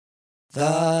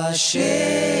The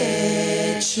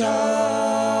Shit Show.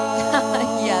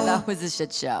 Yeah, that was a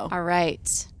shit show. All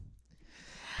right.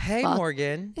 Hey, Well,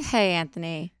 Morgan. Hey,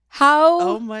 Anthony. How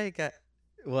Oh my God.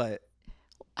 What?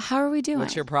 are we doing?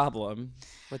 What's your problem?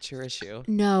 What's your issue?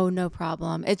 No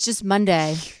problem. It's just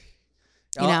Monday.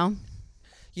 You Oh, know?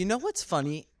 You know what's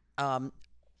funny?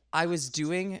 I was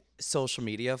doing social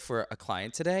media for a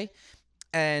client today,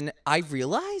 and I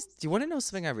realized. Do you want to know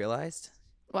something I realized?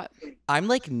 What? I'm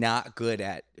like not good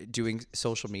at doing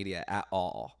social media at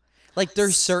all. Like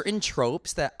there's certain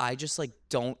tropes that I just like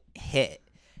don't hit.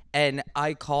 And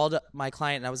I called my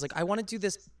client and I was like, I want to do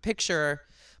this picture,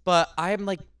 but I'm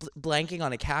like blanking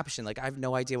on a caption. Like I have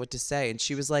no idea what to say. And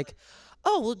she was like,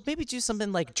 oh, well, maybe do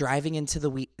something like driving into the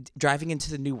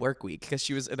new work week, because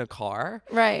she was in a car.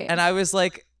 Right. And I was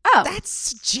like, Oh.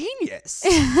 that's genius.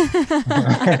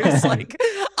 I was like,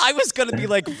 I was gonna be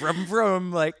like vroom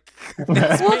vroom, like Well,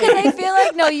 because I feel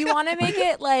like, no, you want to make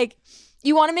it like,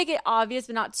 you want to make it obvious,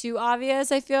 but not too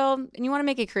obvious, I feel. And you want to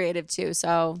make it creative too.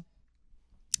 So,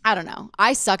 I don't know.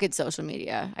 I suck at social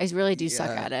media. I really do suck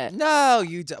at it. No,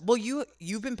 you do. Well,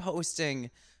 you've been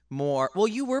posting more. Well,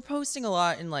 you were posting a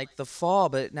lot in like the fall,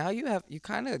 but now you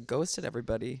kind of ghosted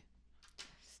everybody.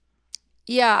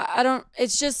 Yeah, I don't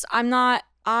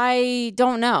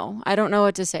know. I don't know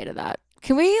what to say to that.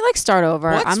 Can we like start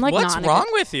over? What's I'm like what's not wrong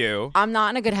with you? I'm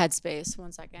not in a good headspace.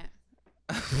 1 second.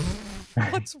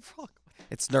 What's wrong?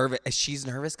 It's nervous. She's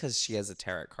nervous because she has a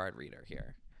tarot card reader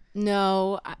here.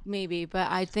 No, maybe, but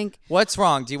I think What's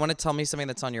wrong? Do you want to tell me something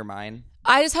that's on your mind?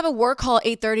 I just have a work call at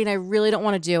 8:30 and I really don't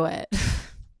want to do it.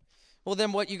 Well,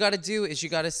 then what you got to do is you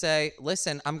got to say,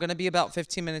 listen, I'm going to be about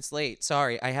 15 minutes late.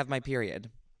 Sorry, I have my period.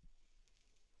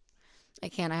 I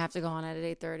can't. I have to go on it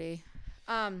at 8:30.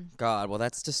 God, well,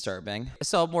 that's disturbing.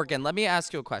 So, Morgan, let me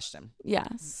ask you a question.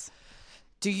 Yes.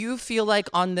 Do you feel like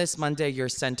on this Monday you're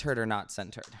centered or not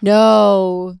centered?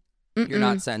 No. You're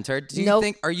not centered. Do you Nope.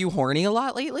 think, are you horny a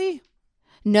lot lately?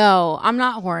 No, I'm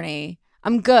not horny.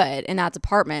 I'm good in that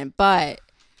department, but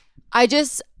I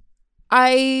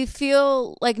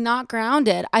feel like not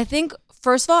grounded. I think,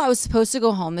 first of all, I was supposed to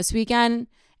go home this weekend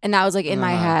and that was like in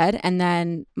my head. And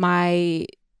then my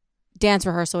dance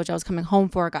rehearsal, which I was coming home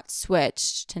for, got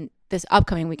switched to this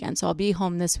upcoming weekend. So I'll be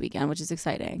home this weekend, which is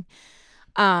exciting.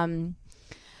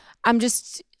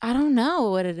 I don't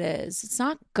know what it is. It's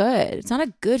not good. It's not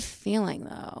a good feeling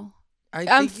though. I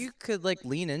think you could like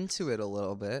lean into it a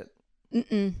little bit.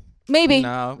 Maybe.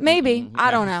 No. Maybe. Mm-mm. I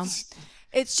don't know.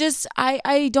 It's just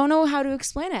I don't know how to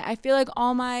explain it. I feel like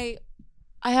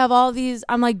I have all these.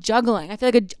 I'm like juggling. I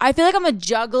feel like I'm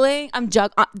juggling.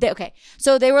 Okay,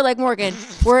 so they were like, Morgan,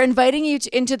 we're inviting you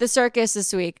into the circus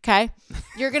this week. Okay,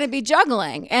 you're gonna be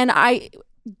juggling, and I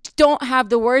don't have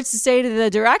the words to say to the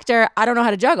director. I don't know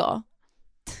how to juggle.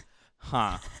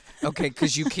 Huh. Okay,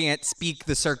 because you can't speak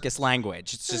the circus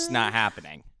language. It's just not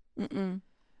happening. The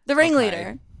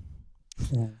ringleader.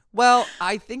 Well,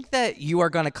 I think that you are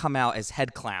going to come out as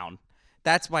head clown.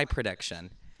 That's my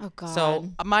prediction. Oh God. So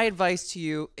my advice to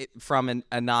you from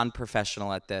a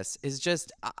non-professional at this is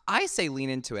just, I say lean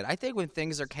into it. I think when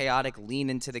things are chaotic, lean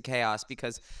into the chaos,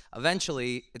 because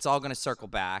eventually it's all going to circle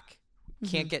back.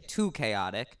 Can't get too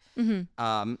chaotic.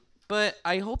 But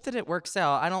I hope that it works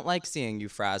out. I don't like seeing you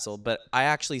frazzled, but I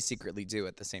actually secretly do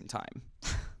at the same time.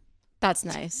 That's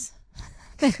nice.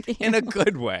 Thank you. In a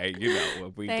good way, you know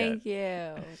what we Thank get.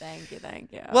 you.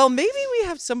 Thank you. Well, maybe we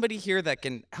have somebody here that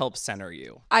can help center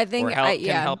you. I think or can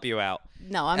help you out.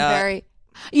 No, I'm very.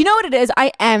 You know what it is?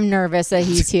 I am nervous that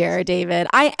he's here, David.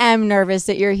 I am nervous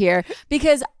that you're here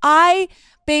because I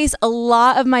base a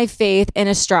lot of my faith in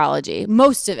astrology,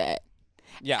 most of it.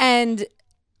 Yeah. And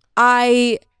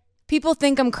people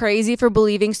think I'm crazy for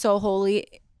believing so holy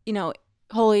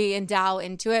and Tao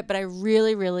into it, but I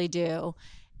really, really do.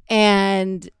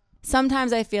 And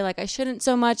sometimes I feel like I shouldn't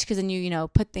so much because then you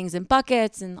put things in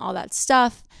buckets and all that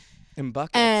stuff. In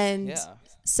buckets. And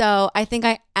so I think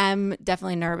I am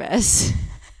definitely nervous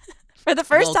for the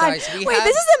first time. Guys, this is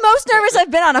the most nervous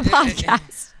I've been on a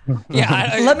podcast.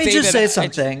 Let me just say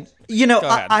something.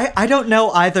 I don't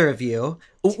know either of you.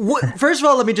 First of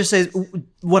all, let me just say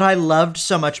what I loved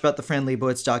so much about the Fran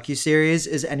Lebowitz docuseries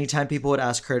is anytime people would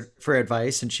ask her for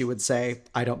advice and she would say,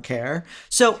 I don't care.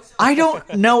 So I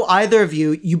don't know either of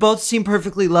you. You both seem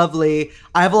perfectly lovely.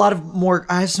 I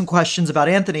have some questions about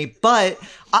Anthony, but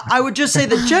I would just say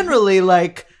that generally,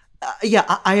 I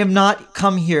am not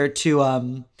come here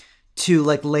to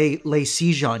like lay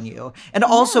siege on you. And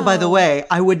also, by the way,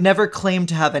 I would never claim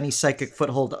to have any psychic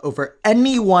foothold over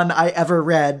anyone I ever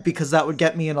read, because that would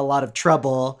get me in a lot of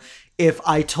trouble if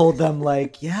I told them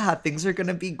like, yeah, things are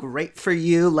gonna be great for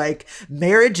you, like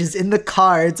marriage is in the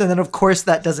cards, and then of course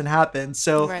that doesn't happen.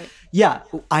 So yeah,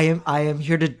 I am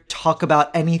here to talk about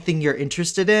anything you're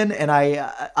interested in, and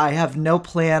I have no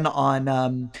plan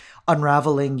on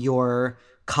unraveling your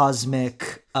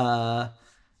cosmic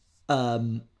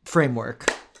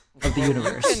framework of the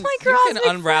universe. You can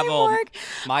unravel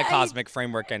my cosmic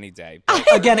framework any day.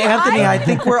 Again, Anthony, I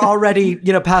think we're already,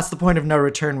 past the point of no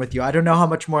return with you. I don't know how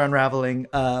much more unraveling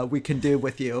we can do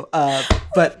with you,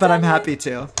 but I'm happy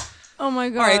to. Oh my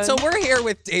God. All right, so we're here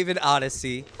with David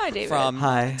Odyssey. Hi, David. From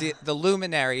Hi. The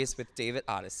Luminaries with David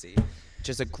Odyssey, which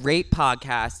is a great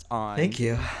podcast on Thank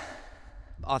you.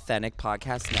 Authentic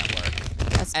Podcast Network.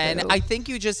 That's And dope. I think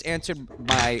you just answered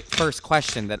my first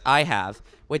question that I have,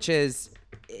 which is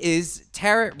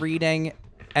tarot reading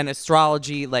and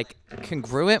astrology like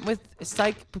congruent with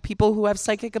people who have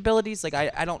psychic abilities? Like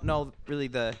I don't know really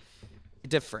the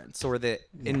difference or the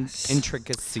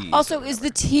intricacies. Also, is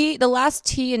the last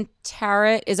T in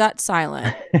tarot, is that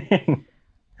silent?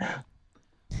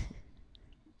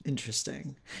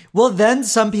 Interesting. Well, then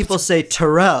some people say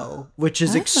tarot, which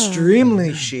is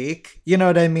extremely chic. You know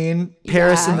what I mean?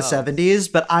 Paris in the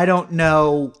 70s, but I don't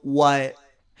know what.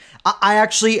 I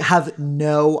actually have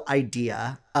no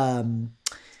idea.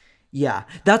 Yeah,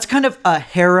 that's kind of a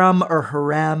harem or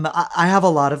harem. I have a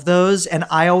lot of those, and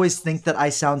I always think that I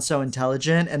sound so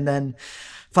intelligent, and then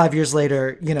 5 years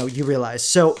later, you realize.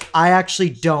 So I actually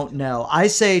don't know. I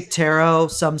say tarot,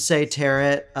 some say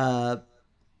tarot.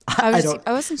 I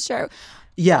wasn't sure.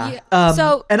 Yeah.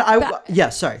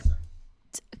 Sorry.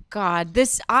 God,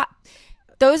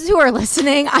 those who are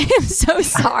listening, I am so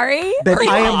sorry. But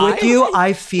I am with you.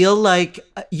 I feel like,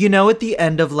 at the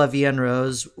end of La Vie en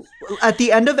Rose, at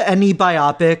the end of any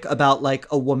biopic about like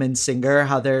a woman singer,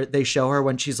 how they show her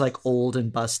when she's like old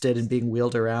and busted and being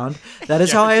wheeled around. That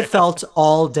is how I felt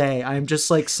all day. I'm just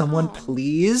like, someone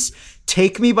please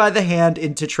take me by the hand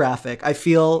into traffic. I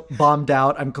feel bombed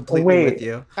out. I'm completely with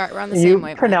you. All right, we're on the same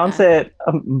way. You pronounce it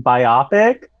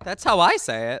biopic? That's how I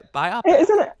say it. Biopic.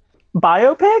 Isn't it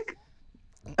biopic?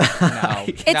 No.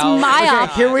 It's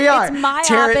myopic. Okay, here we are. It's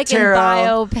myopic and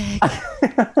biopic.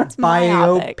 It's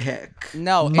myopic. Biopic.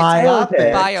 No, it's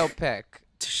Myopic. biopic.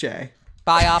 Touché.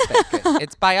 Biopic.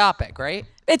 It's biopic, right?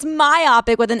 It's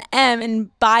myopic with an M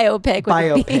and biopic with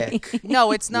a B. Biopic.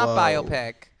 No, it's not Whoa.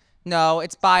 biopic. No,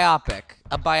 it's biopic.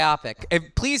 A biopic.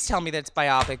 Please tell me that it's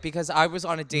biopic because I was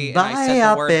on a date and I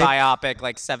said the word biopic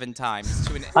like 7 times.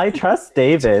 I trust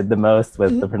David the most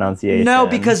with the pronunciation. No,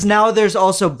 because now there's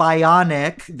also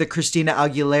Bionic, the Christina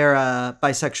Aguilera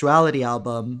bisexuality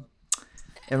album.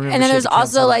 And then there's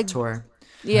also like tour.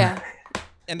 Yeah.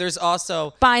 And there's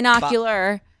also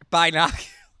Binocular. Bionicles.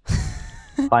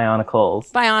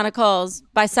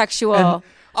 Bisexual.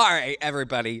 All right,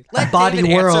 everybody. Let Body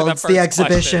David answer Worlds, the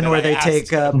exhibition where they take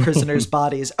take prisoners'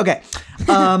 bodies. Okay.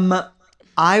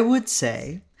 I would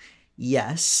say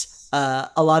yes.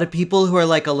 A lot of people who are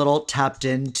like a little tapped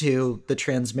into the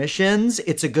transmissions,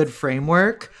 it's a good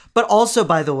framework. But also,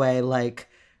 by the way, like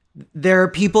there are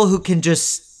people who can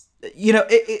just,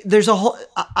 there's a whole,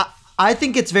 I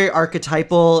think it's very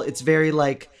archetypal. It's very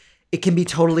like, it can be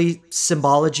totally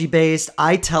symbology based.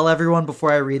 I tell everyone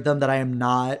before I read them that I am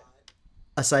not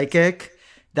a psychic,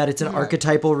 that it's an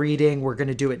archetypal reading. We're going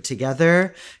to do it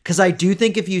together. Because I do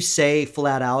think if you say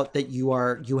flat out that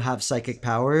you have psychic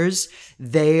powers,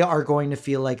 they are going to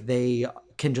feel like they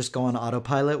can just go on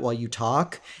autopilot while you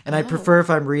talk. And I prefer if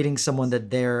I'm reading someone that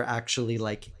they're actually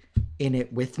like in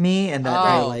it with me and that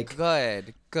they're like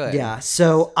good. Yeah.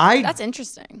 So That's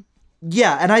interesting.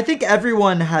 Yeah, and I think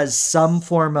everyone has some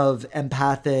form of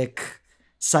empathic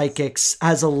psychics,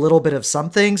 has a little bit of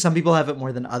something. Some people have it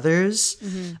more than others.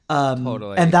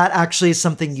 Totally. And that actually is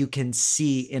something you can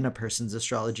see in a person's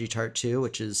astrology chart too,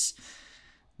 which is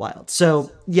wild.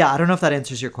 So yeah, I don't know if that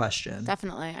answers your question.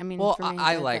 Definitely. I mean, Well, for me,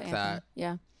 I good, like but that.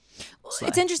 Yeah. Well,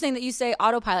 it's interesting that you say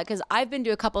autopilot because I've been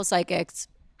to a couple of psychics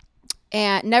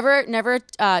and never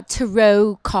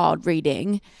tarot card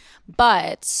reading,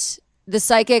 but the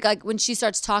psychic, like when she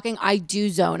starts talking, I do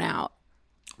zone out.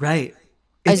 Right.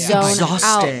 It's zone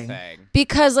exhausting. out.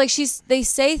 Because like they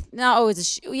say, not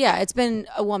always, it's been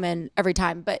a woman every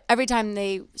time, but every time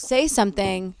they say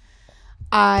something,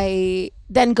 I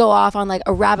then go off on like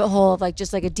a rabbit hole of like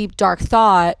just like a deep dark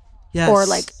thought or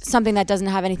like something that doesn't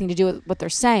have anything to do with what they're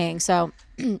saying. So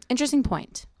interesting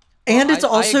point. And it's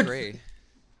also, I agree.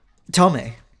 Tell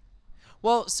me.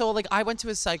 Well, so like I went to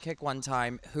a psychic one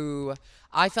time who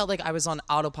I felt like I was on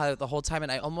autopilot the whole time,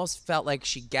 and I almost felt like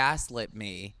she gaslit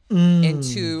me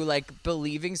into like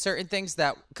believing certain things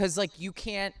that, because like you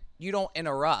can't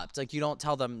interrupt. Like, you don't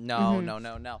tell them no. And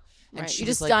Right. she You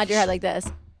was just like, nod your head like this.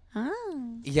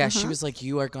 yeah, she was like,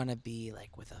 you are gonna be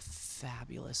like with a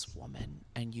fabulous woman,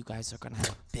 and you guys are gonna have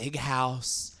a big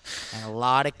house and a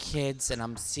lot of kids, and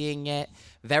I'm seeing it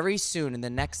very soon in the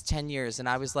next 10 years. And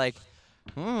I was like,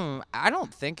 I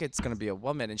don't think it's gonna be a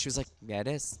woman. And she was like, yeah, it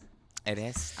is. It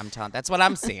is. I'm telling. That's what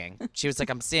I'm seeing. She was like,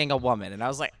 I'm seeing a woman, and I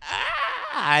was like,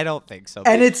 I don't think so.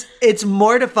 And it's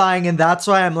mortifying, and that's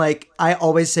why I'm like, I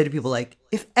always say to people, like,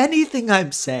 if anything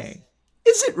I'm saying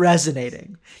isn't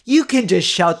resonating, you can just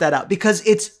shout that out, because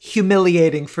it's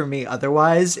humiliating for me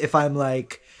otherwise if I'm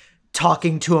like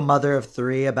talking to a mother of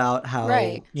 3 about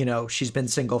how she's been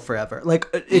single forever. Like,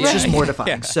 it's just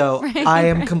mortifying. So I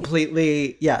am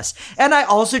completely yes. And I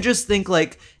also just think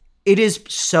like it is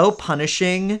so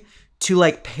punishing to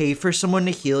like pay for someone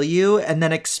to heal you and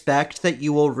then expect that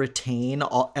you will retain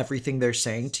everything they're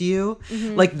saying to you.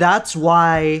 Like, that's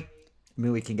why, I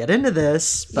mean, we can get into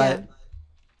this, but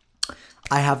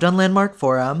I have done Landmark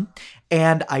Forum,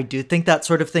 and I do think that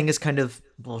sort of thing is kind of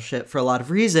bullshit for a lot of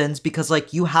reasons, because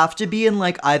like you have to be in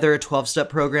like either a 12-step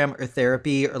program or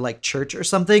therapy or like church or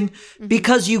something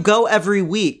because you go every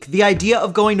week. The idea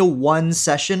of going to one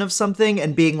session of something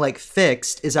and being like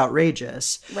fixed is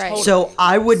outrageous. Right. So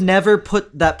I would never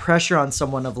put that pressure on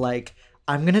someone of like,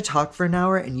 I'm going to talk for an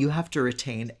hour and you have to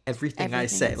retain everything I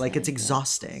say. Like, it's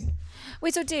exhausting.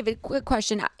 Wait, so David, quick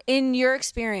question. In your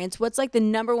experience, what's like the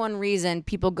number one reason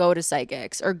people go to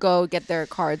psychics or go get their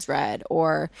cards read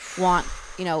or want,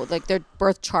 like their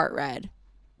birth chart read?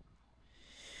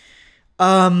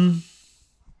 So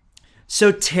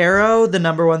tarot, the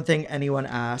number one thing anyone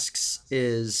asks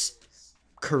is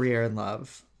career and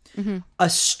love.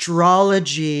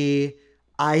 Astrology,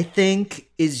 I think,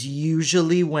 is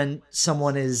usually when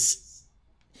someone is,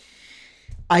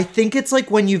 I think it's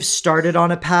like when you've started on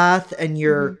a path and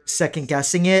you're second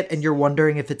guessing it and you're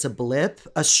wondering if it's a blip.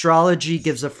 Astrology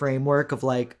gives a framework of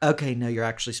like, okay, no, you're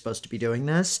actually supposed to be doing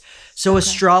this. So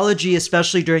astrology,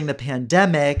 especially during the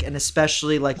pandemic, and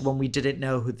especially like when we didn't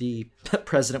know who the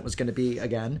president was going to be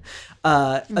again,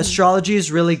 astrology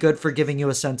is really good for giving you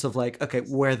a sense of like, okay,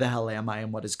 where the hell am I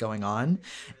and what is going on?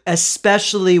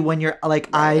 Especially when you're like,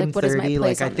 I'm 30,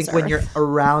 like I think when you're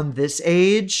around this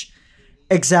age.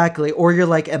 Exactly. Or you're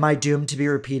like, am I doomed to be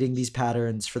repeating these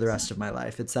patterns for the rest of my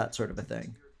life? It's that sort of a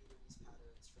thing.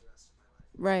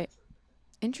 Right.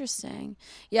 Interesting.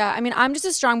 Yeah. I mean, I'm just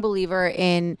a strong believer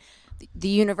in the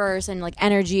universe and like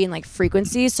energy and like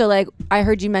frequency. So like I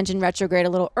heard you mention retrograde a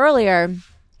little earlier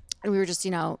and we were just,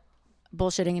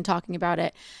 bullshitting and talking about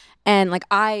it. And like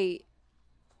I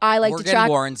like Morgan to track.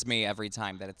 warns me every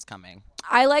time that it's coming.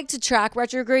 I like to track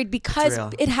retrograde because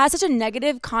it has such a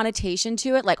negative connotation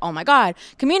to it. Like, oh my God,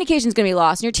 communication's going to be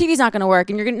lost and your TV's not going to work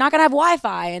and you're not going to have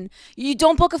Wi-Fi and you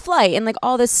don't book a flight and like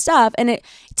all this stuff. And it,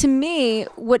 to me,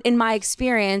 what in my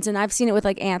experience, and I've seen it with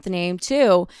like Anthony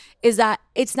too, is that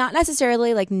it's not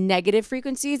necessarily like negative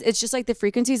frequencies. It's just like the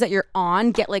frequencies that you're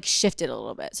on get like shifted a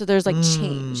little bit. So there's like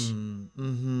change.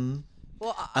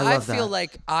 Well, I feel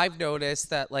like I've noticed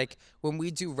that like when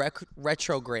we do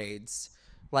retrogrades,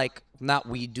 like not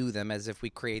we do them as if we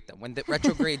create them. When the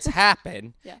retrogrades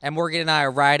happen and Morgan and I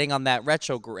are riding on that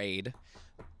retrograde,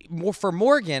 for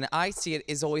Morgan, I see it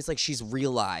is always like she's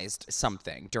realized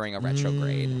something during a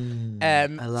retrograde.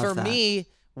 For me,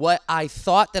 what I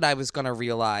thought that I was going to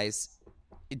realize,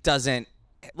 it doesn't.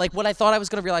 Like what I thought I was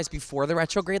going to realize before the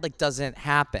retrograde, like doesn't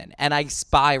happen. And I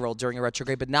spiral during a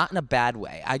retrograde, but not in a bad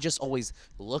way. I just always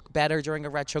look better during a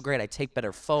retrograde. I take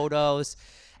better photos.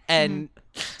 And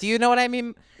do you know what I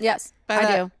mean? Yes,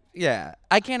 I do. Yeah.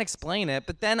 I can't explain it,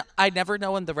 but then I never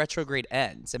know when the retrograde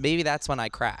ends. And maybe that's when I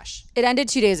crash. It ended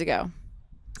 2 days ago.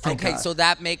 Okay, so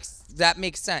that makes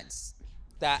sense.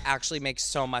 That actually makes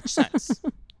so much sense.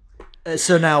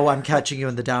 So now I'm catching you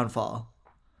in the downfall.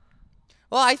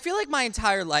 Well, I feel like my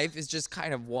entire life is just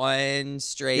kind of one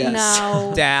straight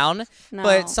No. down. No.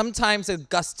 But sometimes a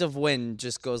gust of wind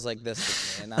just goes like this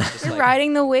with me. And I'm just You're like,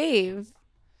 riding the wave.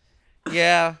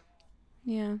 yeah.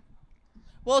 Yeah.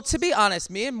 Well, to be honest,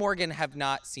 me and Morgan have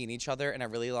not seen each other in a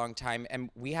really long time. And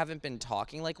we haven't been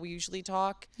talking like we usually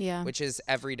talk. Yeah. Which is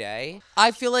every day.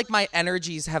 I feel like my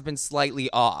energies have been slightly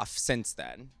off since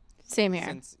then. Same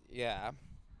here. Yeah.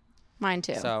 Mine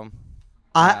too. So...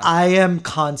 I am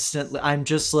constantly, I'm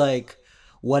just like,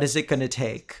 what is it going to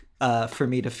take for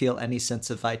me to feel any sense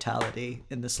of vitality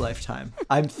in this lifetime?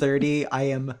 I'm 30. I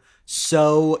am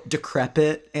so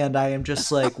decrepit and I am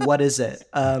just like, what is it?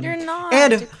 You're not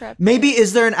and decrepit. Maybe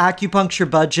is there an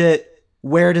acupuncture budget?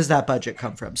 Where does that budget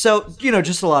come from? So,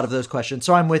 just a lot of those questions.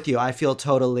 So I'm with you. I feel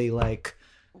totally like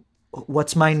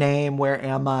what's my name? Where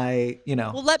am I? You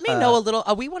know. Well, let me know a little.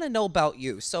 We want to know about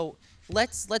you. So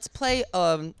let's play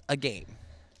a game.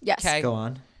 Yes. Okay. Go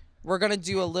on. We're gonna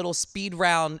do a little speed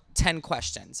round, 10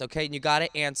 questions. Okay, and you got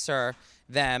to answer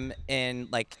them in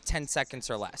like 10 seconds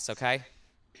or less. Okay.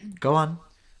 Go on.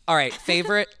 All right.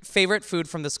 Favorite food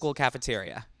from the school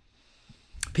cafeteria.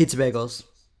 Pizza bagels.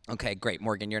 Okay, great.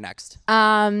 Morgan, you're next.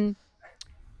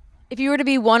 If you were to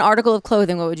be one article of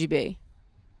clothing, what would you be?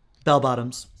 Bell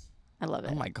bottoms. I love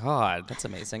it. Oh my God, that's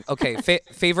amazing. Okay,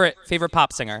 favorite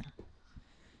pop singer.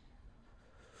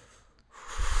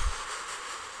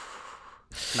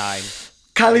 9.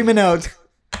 Kylie Minogue.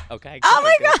 Okay. Oh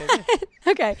my good. God.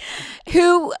 Okay.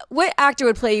 What actor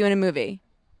would play you in a movie?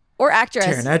 Or actress?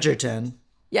 Taron Egerton.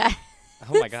 Yeah.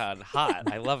 Oh my God,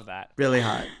 hot. I love that. Really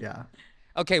hot. Yeah.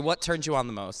 Okay, what turned you on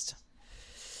the most?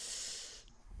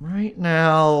 Right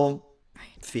now,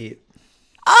 feet.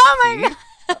 Oh my God.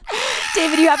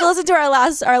 David, you have to listen to our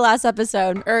last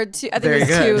episode, or two, I think Very it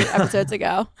was good. 2 episodes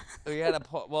ago. We had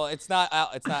well, it's not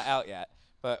out. It's not out yet.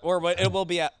 But it will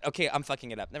be out. Okay, I'm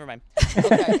fucking it up. Never mind.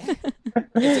 Okay.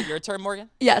 Is it your turn, Morgan?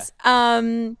 Yes.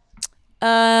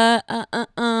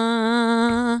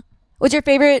 What's your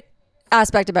favorite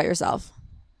aspect about yourself?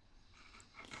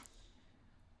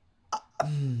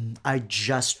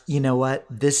 You know what?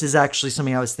 This is actually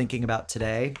something I was thinking about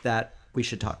today that we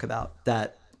should talk about,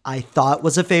 that I thought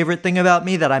was a favorite thing about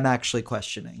me that I'm actually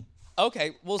questioning.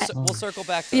 Okay, we'll circle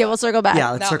back. To Yeah, that. we'll circle back. Yeah,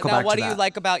 let's circle back what to do you that.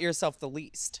 like about yourself the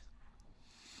least?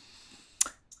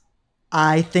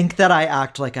 I think that I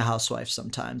act like a housewife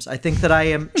sometimes. I think that I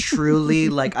am truly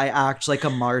like, I act like a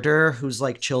martyr whose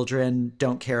like children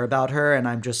don't care about her, and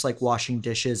I'm just like washing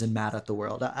dishes and mad at the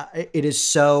world.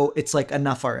 It's like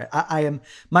enough already.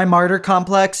 My martyr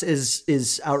complex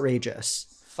is outrageous.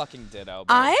 Fucking ditto. Babe.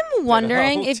 I'm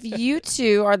wondering Ditto. if you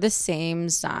two are the same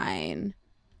sign.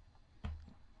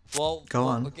 Well, Go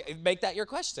on. Okay, make that your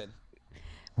question.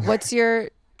 What's your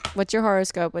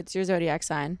horoscope? What's your zodiac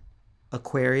sign?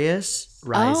 Aquarius,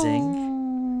 rising,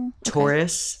 Oh, okay.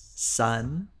 Taurus,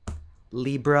 sun,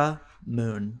 Libra,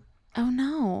 moon, Oh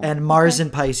no. and Mars in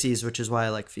Pisces, which is why I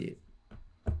like feet.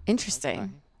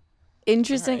 Interesting.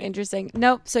 Interesting.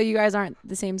 Nope. So you guys aren't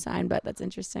the same sign, but that's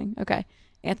interesting. Okay.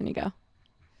 Anthony, go.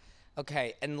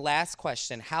 Okay, and last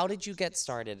question. How did you get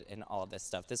started in all of this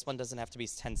stuff? This one doesn't have to be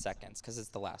 10 seconds because it's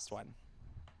the last one.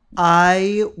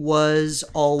 I was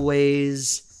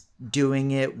always doing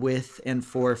it with and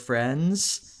for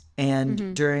friends,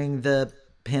 and during the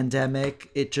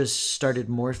pandemic it just started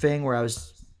morphing where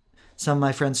some of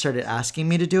my friends started asking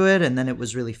me to do it, and then it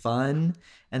was really fun,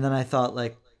 and then I thought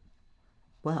like,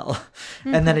 well,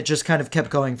 and then it just kind of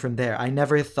kept going from there. I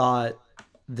never thought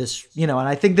this, and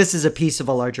I think this is a piece of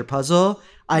a larger puzzle.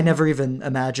 I never even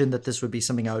imagined that this would be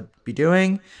something I would be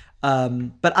doing.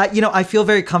 But I feel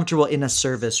very comfortable in a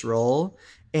service role,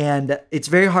 and it's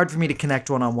very hard for me to connect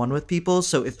one-on-one with people.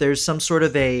 So if there's some sort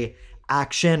of a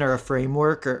action or a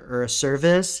framework or a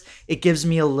service, it gives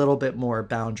me a little bit more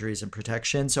boundaries and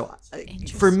protection. So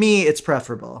for me, it's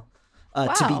preferable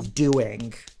to Wow. be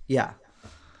doing. Yeah.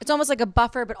 It's almost like a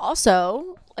buffer, but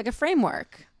also like a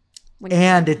framework.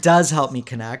 And it does help me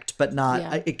connect, but not.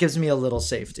 Yeah. It gives me a little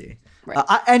safety. Right.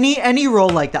 Any role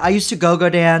like that. I used to go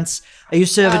dance. I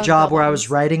used to have a job where I was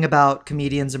go-go writing about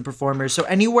comedians and performers. So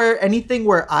anything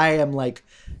where I am like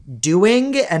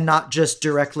doing and not just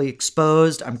directly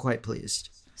exposed, I'm quite pleased.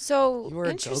 So You were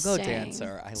a go-go interesting.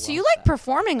 dancer. I So love you like that.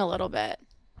 performing a little bit.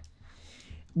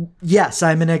 Yes,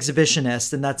 I'm an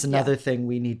exhibitionist, and that's another thing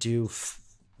we need to.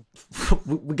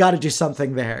 We got to do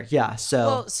something there. Yeah. So.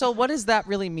 Well, so what does that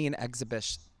really mean,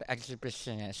 exhibitionist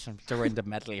during the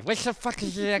medley? What the fuck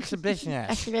is an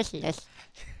exhibitionist?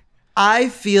 I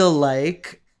feel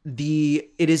like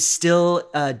it is still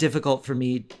difficult for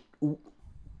me.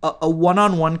 A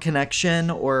one-on-one connection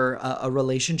or a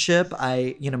relationship.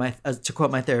 To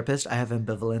quote my therapist, I have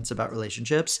ambivalence about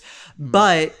relationships,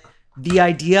 but the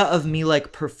idea of me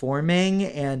like performing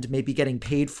and maybe getting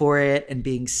paid for it and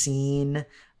being seen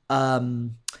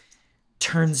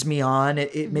turns me on.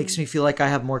 It makes me feel like I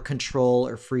have more control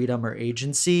or freedom or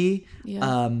agency.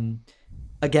 Yeah.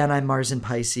 Again, I'm Mars in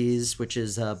Pisces, which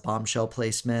is a bombshell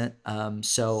placement.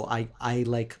 So I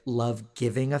like love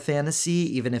giving a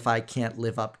fantasy, even if I can't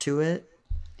live up to it.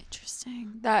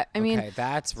 Interesting. I mean, Okay,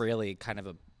 that's really kind of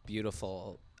a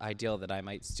beautiful ideal that I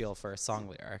might steal for a song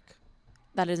lyric.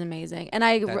 that is amazing. And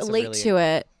I That's a relate really- to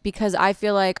it because I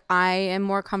feel like I am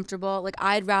more comfortable. Like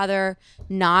I'd rather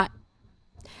not,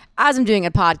 as I'm doing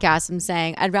a podcast, I'm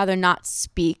saying I'd rather not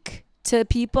speak to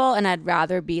people and I'd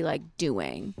rather be like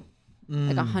doing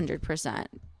like 100%,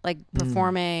 like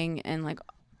performing and like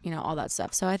all that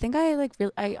stuff. So I think I like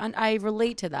I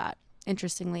relate to that,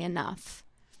 interestingly enough.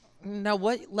 Now,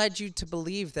 what led you to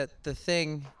believe that the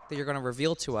thing that you're going to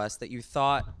reveal to us that you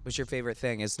thought was your favorite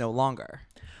thing is no longer?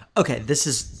 Okay,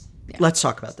 let's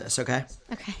talk about this, okay?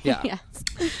 Okay. Yeah. Yes.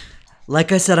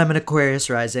 Like I said, I'm an Aquarius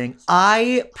rising.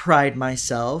 I pride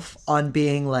myself on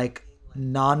being like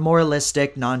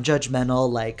non-moralistic,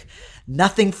 non-judgmental, like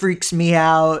nothing freaks me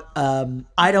out.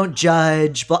 I don't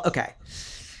judge. But okay.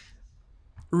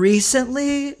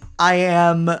 Recently,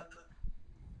 I'm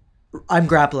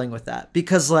grappling with that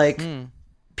because like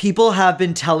people have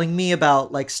been telling me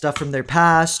about like stuff from their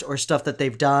past or stuff that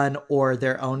they've done or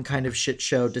their own kind of shit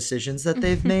show decisions that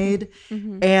they've made.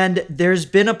 And there's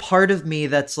been a part of me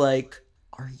that's like,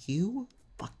 are you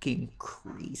fucking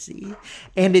crazy?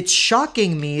 And it's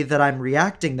shocking me that I'm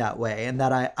reacting that way and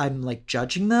that I'm like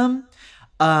judging them.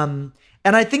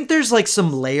 And I think there's like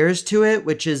some layers to it,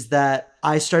 which is that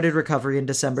I started recovery in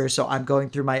December, so I'm going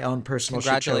through my own personal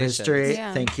shit show history.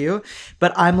 Yeah. Thank you.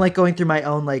 But I'm like going through my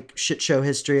own like shit show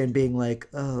history and being like,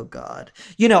 oh God.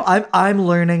 I'm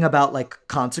learning about like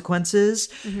consequences.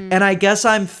 And I guess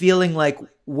I'm feeling like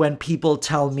when people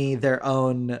tell me their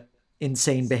own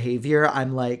insane behavior,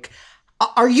 I'm like,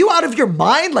 are you out of your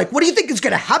mind? Like, what do you think is going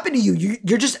to happen to you?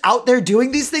 You're just out there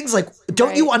doing these things. Like,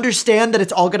 don't you understand that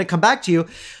it's all going to come back to you?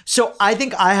 So I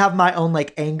think I have my own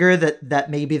like anger that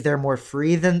maybe they're more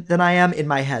free than I am in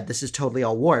my head. This is totally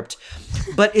all warped,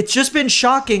 but it's just been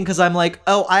shocking because I'm like,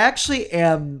 oh, I actually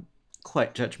am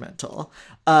quite judgmental.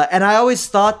 And I always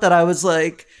thought that I was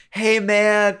like, hey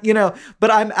man,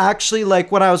 but I'm actually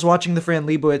like, when I was watching the Fran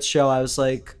Lebowitz show, I was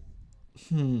like,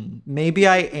 maybe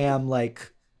I am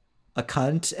like a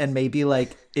cunt, and maybe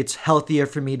like it's healthier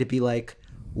for me to be like,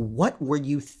 what were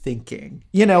you thinking?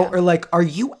 Or like, are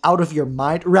you out of your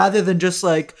mind? Rather than just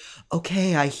like,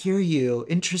 okay, I hear you.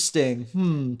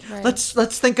 Interesting. Right.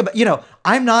 Let's think about,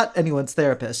 I'm not anyone's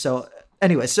therapist. So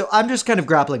anyway, so I'm just kind of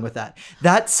grappling with that.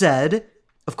 That said,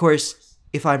 of course,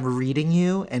 if I'm reading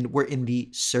you and we're in the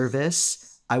service,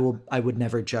 I would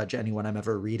never judge anyone I'm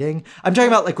ever reading. I'm talking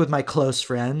about like with my close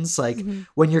friends, like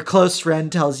when your close friend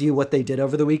tells you what they did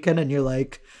over the weekend and you're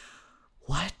like,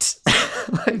 what?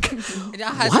 Like,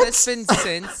 now, has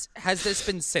this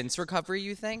been since recovery,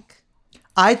 you think?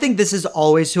 I think this is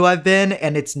always who I've been,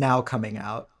 and it's now coming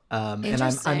out.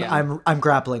 And I'm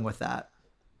grappling with that.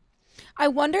 I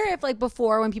wonder if like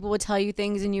before when people would tell you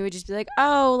things and you would just be like,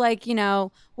 oh, like,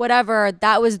 whatever,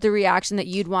 that was the reaction that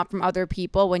you'd want from other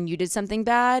people when you did something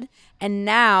bad. And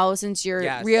now since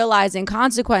you're realizing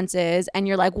consequences and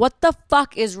you're like, what the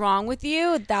fuck is wrong with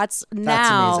you? That's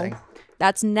amazing.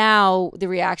 That's now the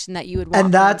reaction that you would want.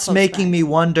 And that's making me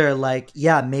wonder, like,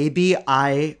 yeah, maybe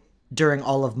I, during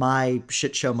all of my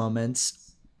shit show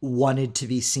moments, wanted to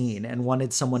be seen and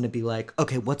wanted someone to be like,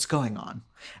 okay, what's going on?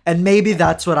 And maybe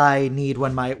that's what I need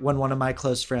when one of my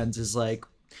close friends is like,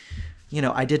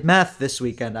 I did meth this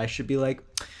weekend. I should be like,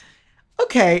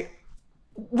 okay,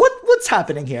 what's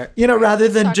happening here? Rather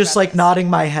than just like nodding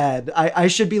my head, I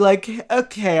should be like,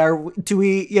 okay, do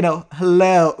we,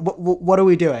 hello, what are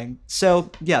we doing?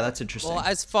 So yeah, that's interesting. Well,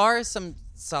 as far as some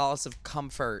solace of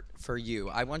comfort for you,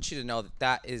 I want you to know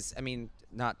that is,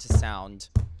 not to sound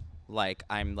like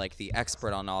I'm like the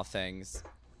expert on all things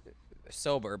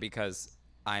sober, because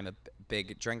I'm a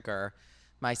big drinker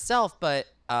myself, but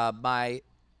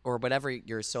or whatever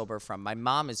you're sober from. My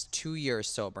mom is 2 years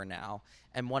sober now,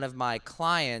 and one of my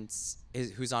clients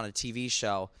who's on a TV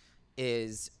show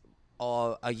is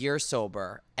a year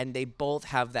sober, and they both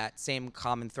have that same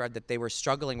common thread that they were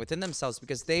struggling within themselves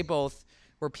because they both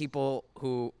were people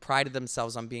who prided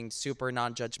themselves on being super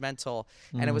non-judgmental.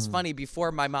 And it was funny,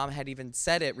 before my mom had even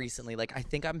said it recently, like, I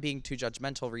think I'm being too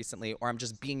judgmental recently, or I'm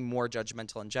just being more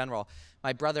judgmental in general.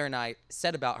 My brother and I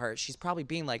said about her, she's probably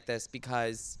being like this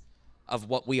because of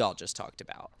what we all just talked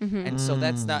about. And so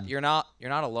that's not, you're not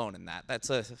alone in that. That's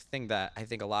a thing that I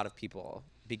think a lot of people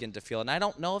begin to feel. And I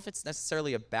don't know if it's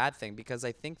necessarily a bad thing, because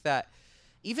I think that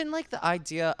even like the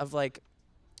idea of like,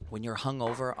 when you're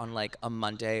hungover on like a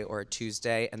Monday or a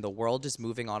Tuesday and the world is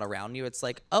moving on around you, it's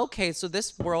like, okay, so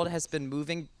this world has been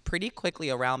moving pretty quickly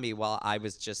around me while I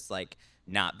was just like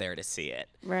not there to see it.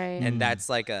 Right. And that's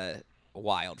like a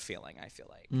wild feeling, I feel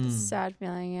like. It's a sad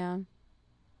feeling, yeah.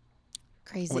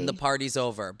 Crazy. When the Party's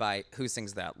Over by, who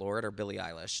sings that, Lorde or Billie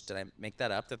Eilish? Did I make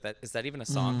that up? Is that even a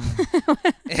song?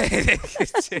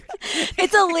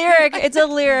 It's a lyric. It's a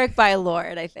lyric by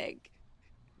Lorde, I think.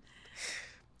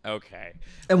 Okay.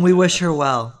 And we wish her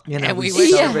well. And we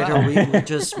wish her celebrate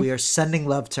her. We are sending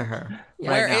love to her. Yeah.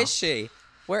 Where is she?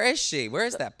 Where is she? Where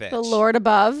is that bitch? The Lord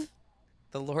above.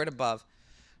 The Lord above.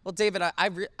 Well, David,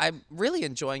 I'm really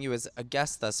enjoying you as a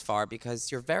guest thus far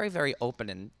because you're very, very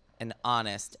open and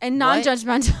honest. And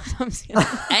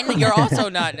non-judgmental. And you're also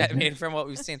not, I mean, from what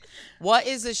we've seen. What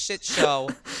is a shit show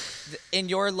in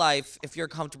your life, if you're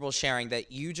comfortable sharing,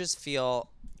 that you just feel,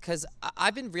 because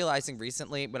I've been realizing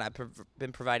recently when I've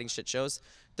been providing shit shows,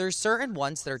 there's certain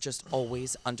ones that are just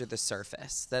always under the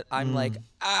surface that I'm like,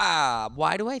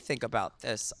 why do I think about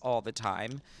this all the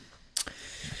time?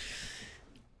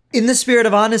 In the spirit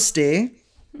of honesty,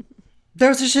 there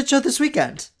was a shit show this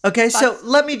weekend. Okay, so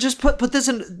let me just put this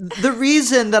in. The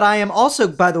reason that I am also,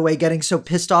 by the way, getting so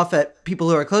pissed off at people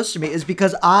who are close to me is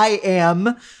because I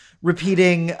am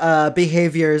repeating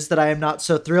behaviors that I am not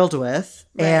so thrilled with.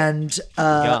 Right. And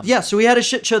so we had a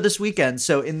shit show this weekend.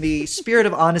 So in the spirit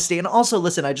of honesty, and also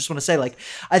listen, I just want to say, like,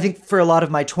 I think for a lot of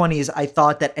my 20s, I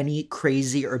thought that any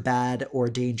crazy or bad or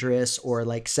dangerous or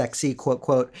like sexy quote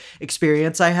quote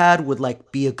experience I had would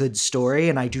like be a good story.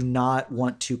 And I do not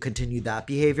want to continue that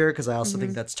behavior because I also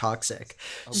think that's toxic.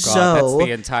 Oh, God, so that's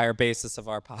the entire basis of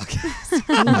our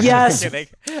podcast. Yes.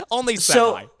 Only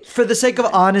so for the sake of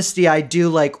honesty, I do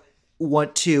like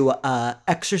want to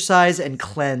exercise and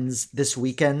cleanse this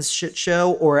weekend's shit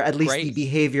show, or at least the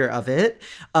behavior of it,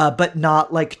 but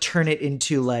not like turn it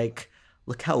into like,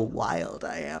 look how wild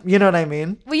I am. You know what I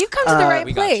mean? Well, you've come to the right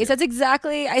place. That's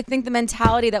exactly, I think, the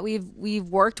mentality that we've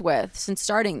worked with since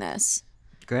starting this.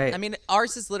 Great. I mean,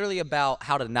 ours is literally about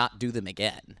how to not do them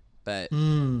again, but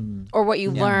or what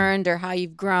you learned, or how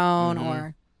you've grown,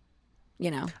 or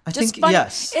I just think funny.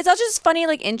 yes. It's all just funny,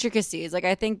 like intricacies. Like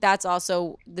I think that's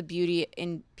also the beauty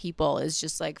in people, is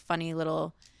just like funny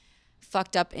little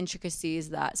fucked up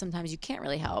intricacies that sometimes you can't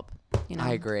really help.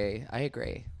 I agree.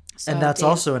 So, and that's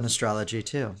also in astrology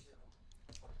too.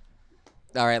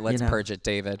 All right, let's purge it,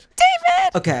 David.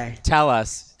 Okay. Tell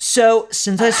us. So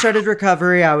since I started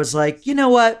recovery, I was like, you know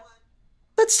what?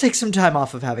 Let's take some time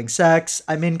off of having sex.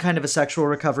 I'm in kind of a sexual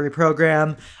recovery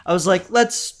program. I was like,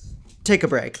 let's take a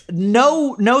break.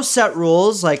 No set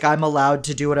rules. Like I'm allowed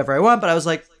to do whatever I want, but I was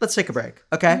like, let's take a break.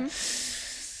 Okay.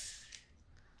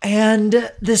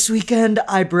 And this weekend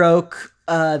I broke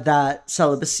that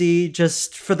celibacy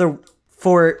just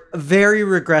for very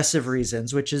regressive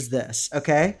reasons, which is this.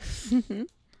 Okay.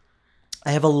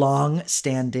 I have a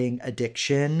long-standing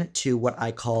addiction to what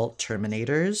I call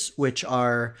terminators, which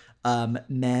are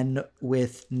men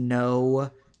with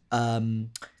no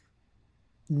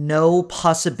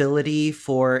possibility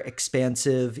for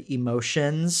expansive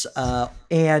emotions,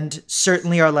 and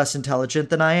certainly are less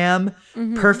intelligent than I am.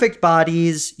 Perfect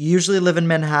bodies, usually live in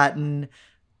Manhattan,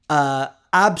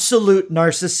 absolute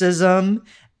narcissism,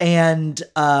 and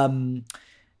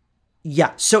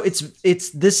so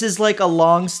this is like a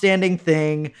long-standing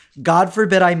thing. God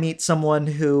forbid I meet someone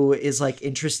who is like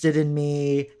interested in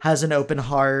me, has an open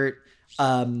heart,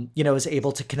 is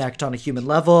able to connect on a human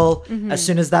level. As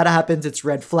soon as that happens, it's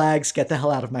red flags. Get the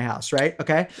hell out of my house, right?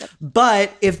 Okay. Yep.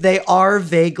 But if they are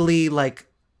vaguely like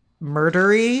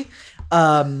murdery,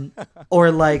 or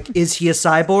like, is he a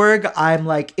cyborg? I'm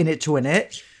like in it to win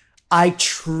it. I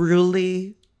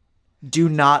truly do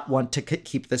not want to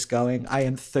keep this going. I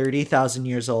am 30,000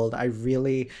 years old.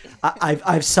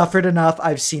 I've suffered enough.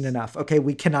 I've seen enough. Okay.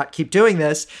 We cannot keep doing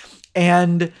this.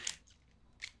 And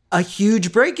a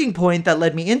huge breaking point that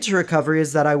led me into recovery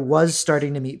is that I was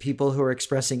starting to meet people who were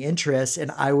expressing interest,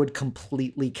 and I would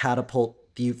completely catapult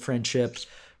the friendship,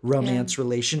 romance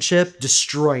relationship,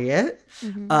 destroy it,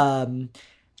 and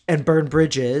burn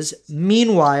bridges.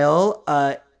 Meanwhile,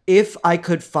 if I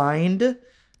could find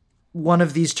one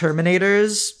of these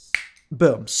terminators,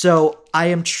 boom. So I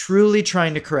am truly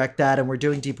trying to correct that, and we're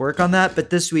doing deep work on that. But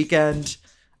this weekend,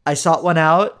 I sought one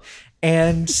out,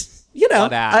 and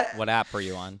what app were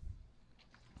you on?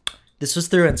 This was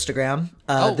through Instagram.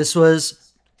 This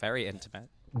was very intimate.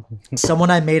 Someone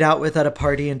I made out with at a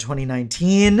party in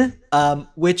 2019,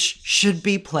 which should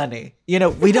be plenty.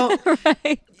 We don't.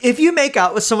 Right. If you make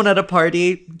out with someone at a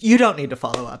party, you don't need to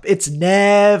follow up. It's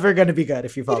never going to be good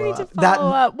if you follow up.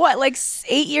 Up. What, like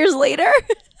 8 years later?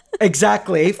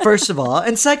 Exactly. First of all,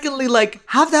 and secondly, like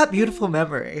have that beautiful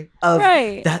memory of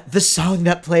the song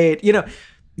that played.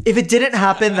 If it didn't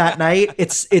happen that night,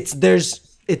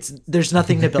 there's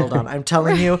nothing to build on. I'm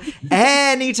telling you,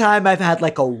 anytime I've had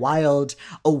like one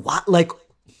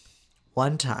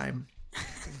time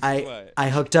I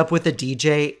hooked up with a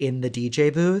DJ in the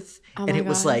DJ booth, and it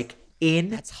was like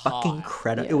fucking hot.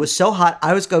 incredible. It was so hot.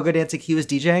 I was go-go dancing. He was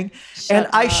DJing. And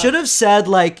I should have said,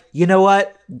 like, you know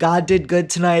what? God did good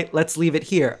tonight. Let's leave it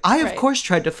here. I, of course,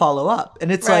 tried to follow up.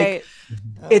 And it's like,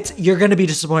 you're going to be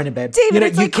disappointed, babe.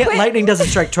 David, you can't, lightning doesn't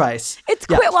strike twice. It's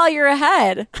quit while you're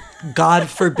ahead. God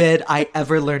forbid I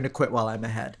ever learn to quit while I'm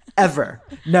ahead. Ever.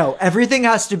 No, everything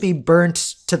has to be burnt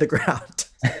to the ground.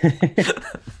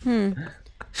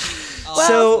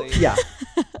 So, yeah.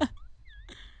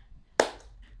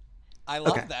 I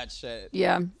love that shit.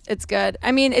 Yeah, it's good.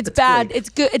 I mean, it's bad. great. It's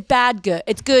good. It's bad. Good.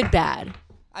 It's good. Bad.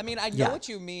 I mean, I know what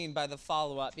you mean by the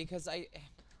follow-up because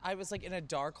I was like in a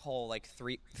dark hole like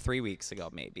three weeks ago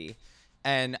maybe,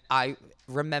 and I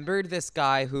remembered this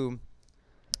guy who.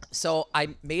 So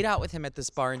I made out with him at this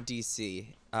bar in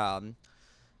DC.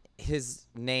 His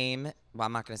name. Well,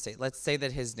 I'm not gonna say. Let's say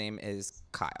that his name is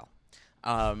Kyle.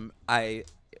 I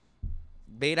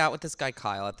made out with this guy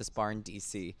Kyle at this bar in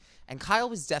DC, and Kyle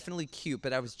was definitely cute,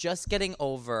 but I was just getting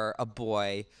over a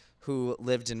boy who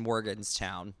lived in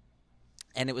Morgantown.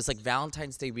 And it was like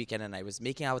Valentine's Day weekend, and I was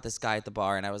making out with this guy at the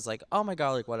bar, and I was like, oh my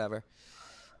God, like whatever.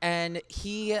 And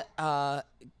he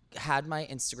had my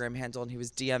Instagram handle, and he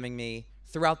was DMing me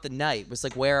throughout the night, was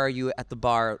like, where are you at the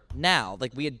bar now?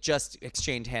 Like we had just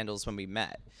exchanged handles when we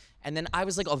met. And then I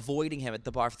was like avoiding him at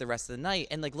the bar for the rest of the night.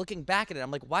 And like looking back at it,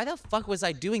 I'm like, why the fuck was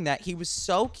I doing that? He was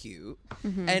so cute.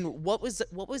 And what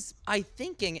was I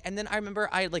thinking? And then I remember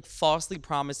I like falsely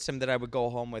promised him that I would go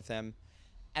home with him.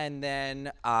 And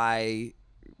then I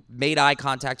made eye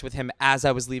contact with him as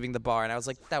I was leaving the bar, and I was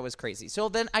like, that was crazy. So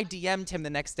then I DM'd him the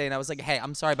next day, and I was like, hey,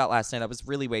 I'm sorry about last night. I was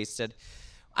really wasted.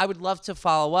 I would love to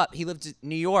follow up. He lived in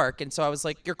New York, and so I was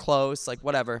like, you're close, like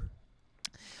whatever.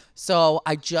 So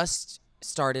I just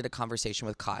started a conversation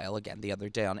with Kyle again the other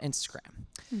day on Instagram.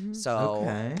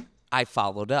 So I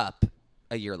followed up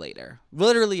a year later,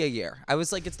 literally a year. I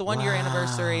was like, it's the 1 year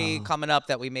anniversary coming up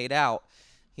that we made out.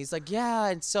 He's like, yeah.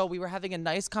 And so we were having a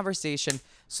nice conversation.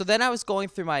 So then I was going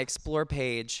through my Explore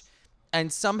page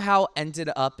and somehow ended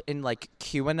up in like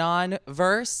QAnon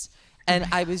verse. And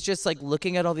I was just like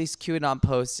looking at all these QAnon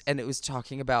posts, and it was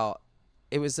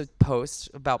it was a post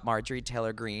about Marjorie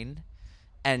Taylor Greene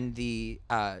and the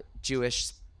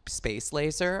Jewish space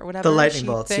laser or whatever. The lightning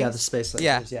bolts. Yeah, the space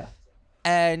lasers. Yeah.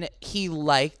 And he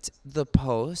liked the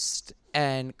post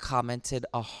and commented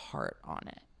a heart on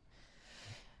it.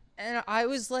 And I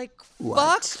was like,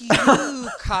 fuck you,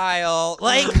 Kyle.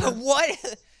 Like,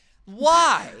 what?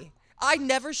 Why? I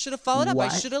never should have followed up. I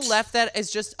should have left that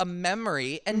as just a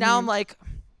memory. And now I'm like,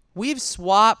 we've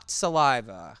swapped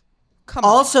saliva. Come on.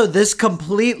 Also, this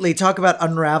completely, talk about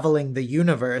unraveling the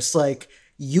universe. Like,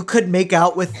 you could make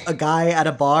out with a guy at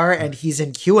a bar and he's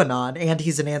in QAnon and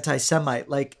he's an anti-Semite.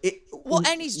 Like, well,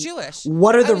 and he's Jewish.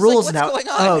 What are the rules like, now? Going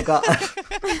on? Oh God!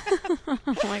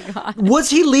 Oh my God! Was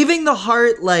he leaving the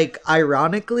heart like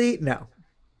ironically? No.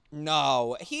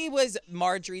 No, he was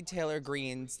Marjorie Taylor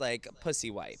Greene's like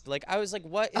pussy wipe. Like I was like,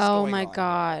 what is going on? Oh my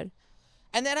God!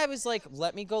 And then I was like,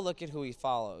 let me go look at who he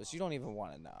follows. You don't even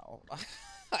want to know.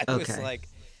 I was like,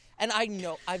 and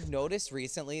I've noticed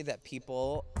recently that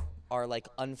people are like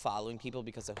unfollowing people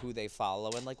because of who they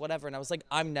follow and like whatever. And I was like,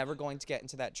 I'm never going to get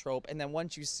into that trope. And then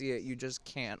once you see it, you just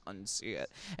can't unsee it.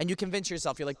 And you convince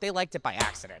yourself, you're like, they liked it by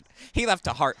accident. He left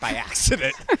a heart by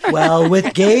accident. Well,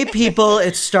 with gay people,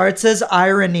 it starts as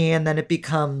irony and then it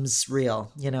becomes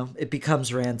real. You know, it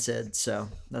becomes rancid. So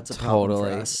that's a problem for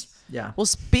us. Yeah. Well,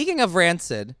 speaking of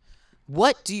rancid,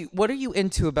 what are you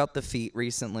into about the feet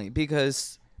recently?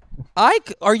 Because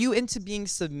are you into being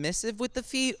submissive with the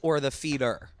feet or the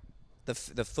feeder?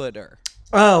 The footer.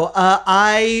 Oh,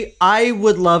 I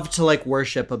would love to like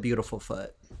worship a beautiful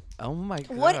foot. Oh my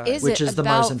God. What is which it is the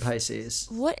about, Mars and Pisces.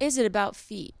 What is it about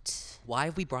feet? Why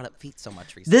have we brought up feet so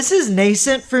much recently? This is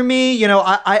nascent for me. You know,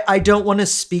 I don't want to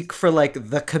speak for like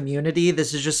the community.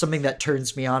 This is just something that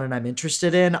turns me on and I'm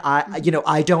interested in. I'm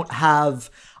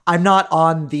not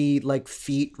on the like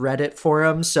feet Reddit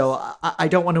forum, so I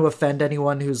don't want to offend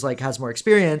anyone who's like has more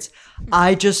experience.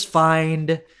 I just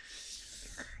find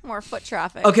More foot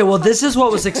traffic. Okay, well, this is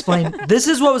what was explained. This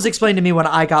is what was explained to me when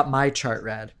I got my chart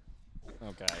read.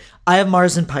 Okay. I have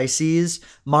Mars in Pisces.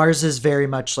 Mars is very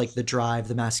much like the drive,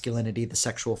 the masculinity, the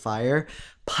sexual fire.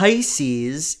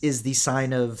 Pisces is the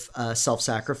sign of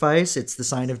self-sacrifice. It's the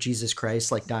sign of Jesus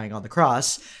Christ, like dying on the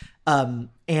cross. And,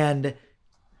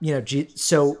 you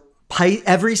know,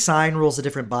 every sign rules a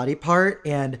different body part,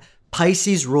 and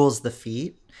Pisces rules the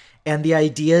feet. And the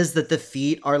idea is that the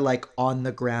feet are like on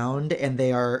the ground, and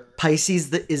they are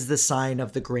Pisces is the sign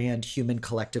of the grand human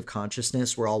collective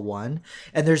consciousness. We're all one.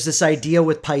 And there's this idea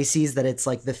with Pisces that it's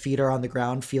like the feet are on the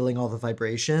ground feeling all the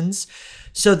vibrations.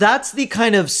 So that's the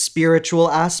kind of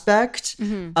spiritual aspect.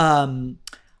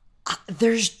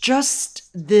 There's just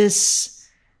this,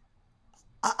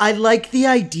 I like the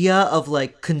idea of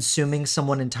like consuming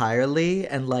someone entirely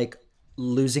and like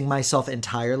losing myself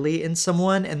entirely in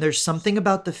someone. And there's something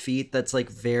about the feet that's like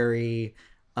very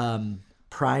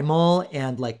primal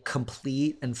and like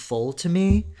complete and full to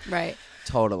me. Right.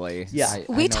 Totally. Yeah.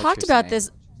 We talked about this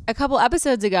a couple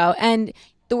episodes ago, and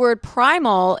the word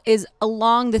primal is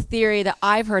along the theory that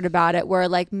I've heard about it, where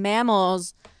like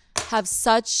mammals have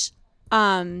such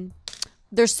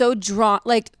they're so drawn,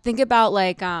 like think about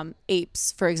like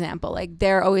apes, for example. Like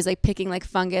they're always like picking like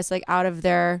fungus like out of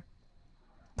their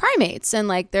primates and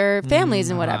like their families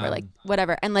and whatever, like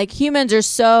whatever. And like humans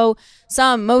are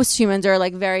most humans are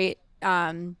like very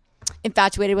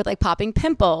infatuated with like popping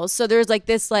pimples. So there's like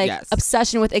this like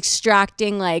obsession with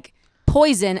extracting like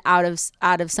poison out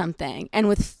of something. And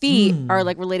with feet are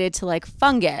like related to like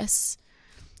fungus.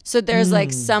 So there's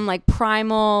like some like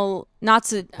primal, I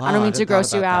don't mean to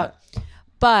gross you out,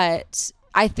 but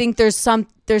I think there's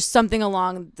something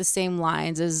along the same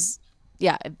lines as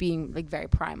being like very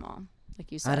primal,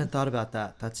 like you said. I hadn't thought about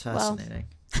that. That's fascinating.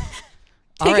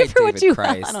 Take it for what you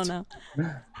want. I don't know.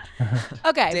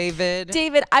 Okay,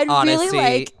 David, I'd really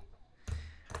like.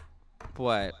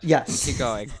 What? Yes. Keep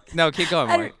going. No, keep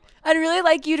going. I'd really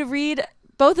like you to read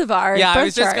both of our. Yeah, I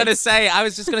was just gonna say.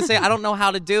 I don't know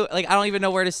how to do. Like, I don't even know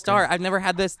where to start. I've never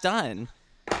had this done.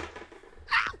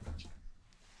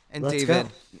 And Let's David,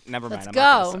 go. never mind. Let's I'm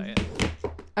not gonna say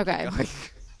it. Okay.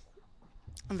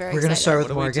 I'm very. We're gonna excited. start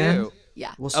with What do we Morgan. do?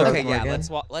 Yeah. We'll start Okay, with yeah.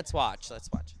 Morgan. Let's watch.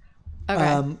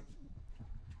 Okay.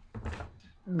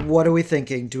 What are we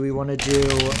thinking? Do we want to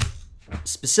do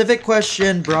specific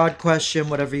question, broad question,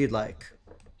 whatever you'd like?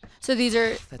 So these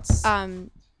are That's.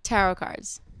 tarot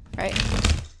cards, right?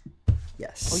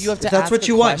 Yes. Oh, you have to If that's ask what a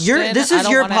you want. question? This I is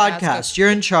don't your wanna ask podcast.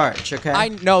 You're in charge, okay? I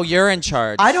know you're in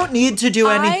charge. I don't need to do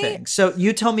anything. So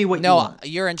you tell me what you No, want.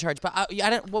 you're in charge. But I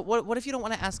don't. What if you don't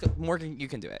want to ask Morgan? You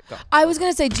can do it. Go. I was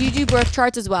gonna say, do you do birth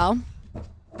charts as well?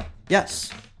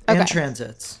 Yes. Okay. And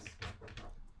transits.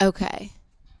 Okay.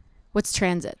 What's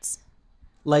transits?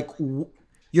 Like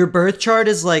your birth chart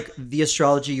is like the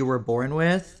astrology you were born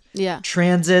with. Yeah.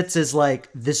 Transits is like,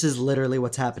 this is literally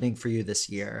what's happening for you this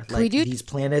year. we Like do- these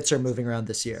planets are moving around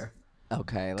this year.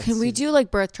 Okay. Can we do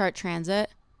like birth chart transit?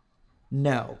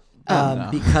 No. no.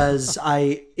 Because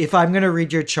if I'm going to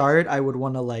read your chart, I would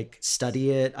want to like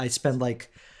study it. I spend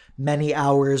like many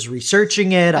hours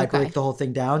researching it. I Okay. break the whole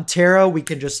thing down. Tarot, we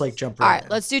can just like jump All right right, in.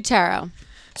 let's do tarot.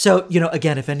 So,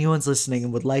 again, if anyone's listening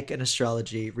and would like an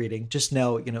astrology reading, just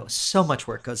know, so much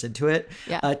work goes into it.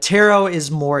 Yeah. Tarot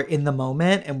is more in the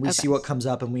moment, and we Okay. see what comes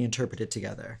up and we interpret it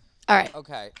together. All right,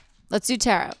 Okay. let's do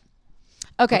tarot.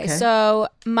 Okay, Okay. so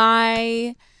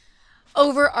my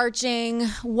overarching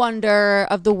wonder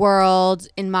of the world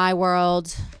in my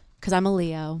world, because I'm a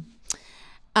Leo,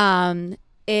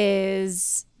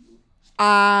 is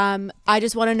I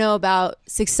just want to know about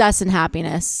success and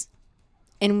happiness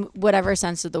in whatever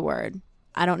sense of the word.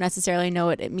 I don't necessarily know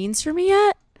what it means for me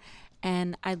yet,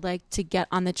 and I'd like to get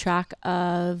on the track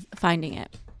of finding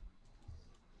it.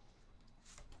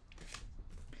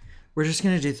 We're just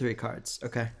going to do 3 cards.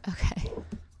 Okay. Okay.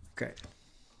 Great.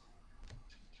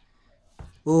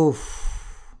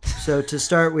 Oof. So to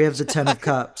start, we have the 10 of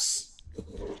Cups.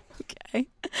 Okay.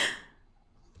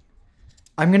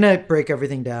 I'm going to break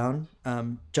everything down.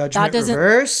 Judgment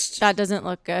reversed. That doesn't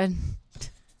look good.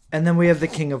 And then we have the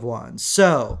King of Wands.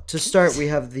 So to start, we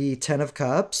have the 10 of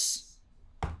Cups.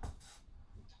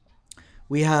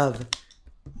 We have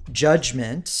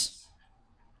Judgment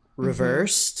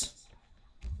reversed.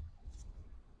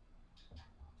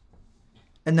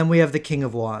 And then we have the King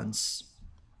of Wands.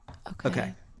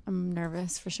 Okay. I'm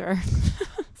nervous for sure.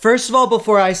 First of all,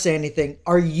 before I say anything,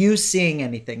 are you seeing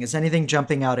anything? Is anything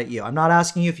jumping out at you? I'm not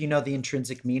asking you if you know the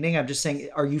intrinsic meaning. I'm just saying,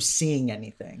 are you seeing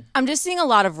anything? I'm just seeing a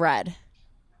lot of red.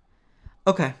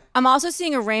 Okay. I'm also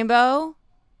seeing a rainbow,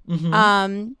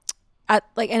 at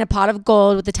like in a pot of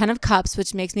gold with the 10 of Cups,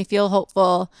 which makes me feel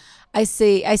hopeful. I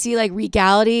see like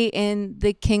regality in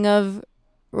the King of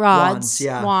Rods,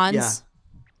 wands.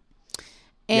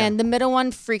 And the middle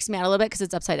one freaks me out a little bit because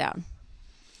it's upside down.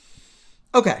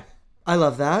 Okay. I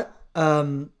love that.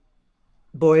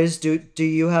 Boys, do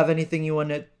you have anything you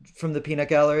want from the peanut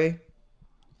gallery?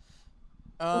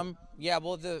 Yeah.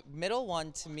 Well, the middle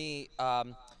one to me,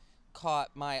 caught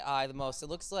my eye the most. It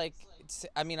looks like,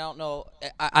 I mean, I don't know.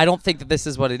 I don't think that this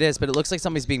is what it is, but it looks like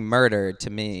somebody's being murdered to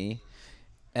me.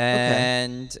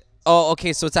 And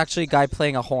okay, so it's actually a guy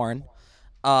playing a horn,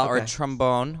 or a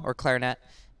trombone or clarinet.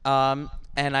 And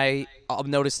I'll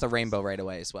notice the rainbow right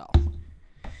away as well.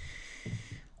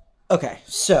 Okay,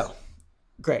 so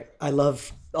great. I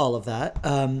love all of that.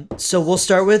 So we'll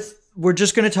start with, we're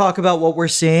just going to talk about what we're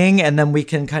seeing, and then we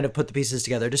can kind of put the pieces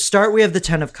together. To start, we have the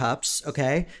 10 of Cups,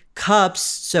 okay? Cups,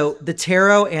 so the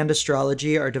tarot and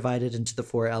astrology are divided into the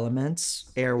 4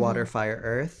 elements: air, water, fire,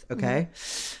 earth, okay?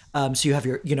 So you have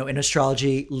your, in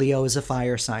astrology, Leo is a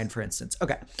fire sign, for instance.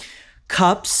 Okay.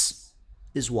 Cups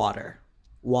is water.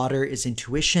 Water is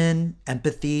intuition,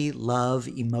 empathy, love,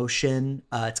 emotion.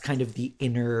 It's kind of the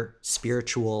inner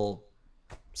spiritual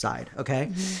side,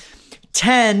 okay?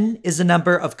 10 is a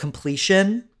number of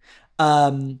completion.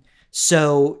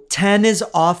 So 10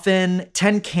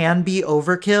 can be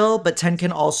overkill, but 10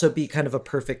 can also be kind of a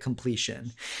perfect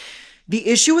completion. The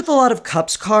issue with a lot of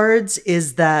Cups cards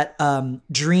is that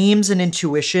dreams and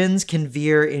intuitions can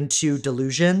veer into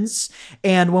delusions.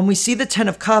 And when we see the 10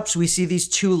 of Cups, we see these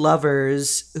 2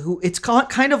 lovers who, it's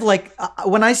kind of like,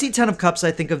 when I see 10 of Cups,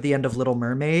 I think of the end of Little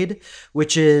Mermaid,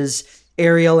 which is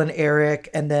Ariel and Eric,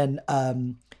 and then,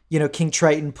 King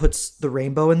Triton puts the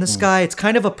rainbow in the sky. It's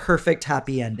kind of a perfect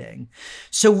happy ending.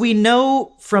 So we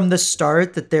know from the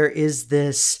start that there is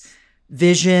this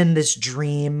vision, this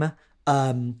dream,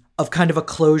 of kind of a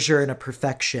closure and a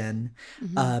perfection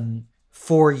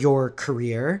for your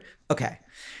career. Okay.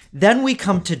 Then we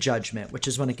come to Judgment, which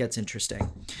is when it gets interesting.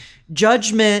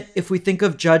 Judgment, if we think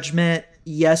of Judgment,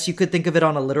 yes, you could think of it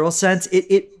on a literal sense.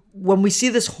 When we see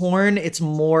this horn, it's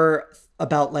more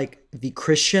about like the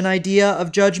Christian idea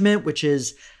of judgment, which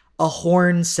is a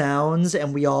horn sounds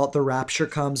and the rapture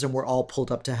comes and we're all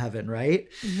pulled up to heaven, right?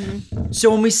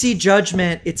 So when we see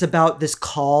Judgment, it's about this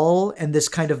call and this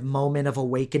kind of moment of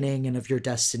awakening and of your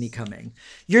destiny coming.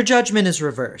 Your judgment is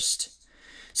reversed.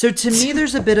 So to me,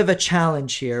 there's a bit of a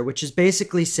challenge here, which is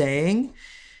basically saying,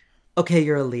 okay,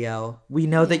 you're a Leo. We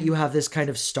know that you have this kind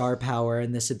of star power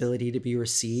and this ability to be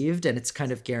received, and it's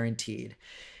kind of guaranteed.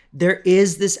 There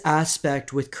is this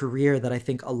aspect with career that I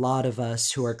think a lot of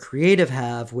us who are creative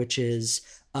have, which is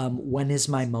when is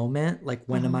my moment? Like,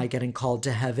 when am I getting called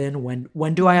to heaven?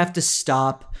 When do I have to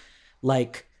stop,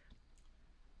 like,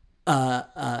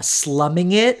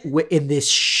 slumming it in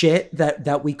this shit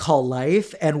that we call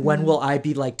life? And when will I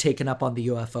be, like, taken up on the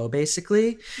UFO,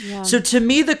 basically? Yeah. So to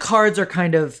me, the cards are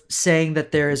kind of saying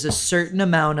that there is a certain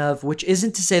amount of, which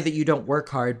isn't to say that you don't work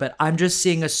hard, but I'm just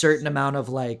seeing a certain amount of,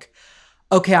 like,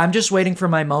 okay, I'm just waiting for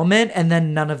my moment, and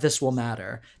then none of this will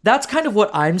matter. That's kind of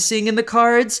what I'm seeing in the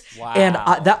cards. Wow. And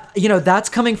that's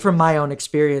coming from my own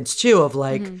experience too, of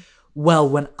like, well,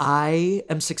 when I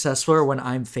am successful or when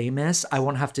I'm famous, I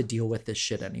won't have to deal with this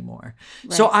shit anymore.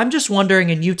 Right. So I'm just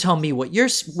wondering, and you tell me what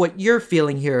you're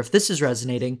feeling here, if this is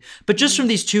resonating. But just from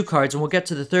these 2 cards, and we'll get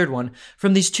to the third one,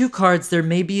 from these 2 cards, there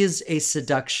maybe is a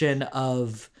seduction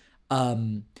of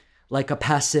like a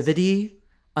passivity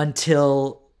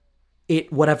until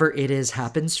whatever it is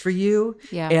happens for you.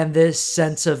 Yeah. And this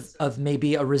sense of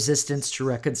maybe a resistance to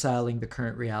reconciling the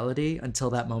current reality until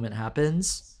that moment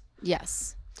happens.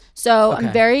 Yes. So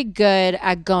I'm very good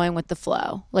at going with the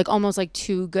flow, like almost like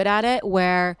too good at it,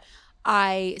 where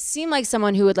I seem like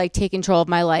someone who would like take control of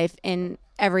my life in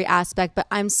every aspect, but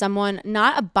I'm someone,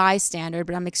 not a bystander,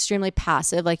 but I'm extremely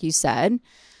passive, like you said.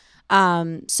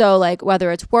 So like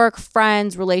whether it's work,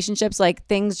 friends, relationships, like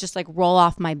things just like roll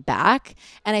off my back.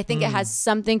 And I think it has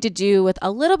something to do with a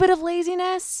little bit of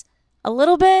laziness, a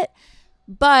little bit.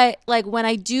 But like when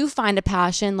I do find a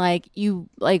passion, like you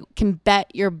like can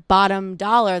bet your bottom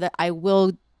dollar that I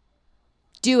will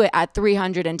do it at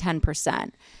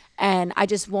 310%. And I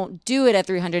just won't do it at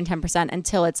 310%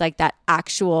 until it's like that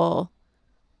actual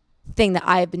thing that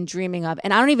I've been dreaming of.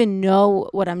 And I don't even know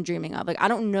what I'm dreaming of. Like, I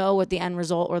don't know what the end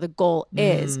result or the goal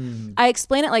is. I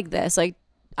explain it like this. Like,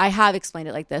 I have explained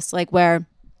it like this, like where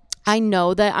I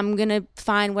know that I'm going to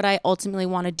find what I ultimately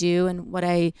want to do and what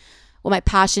my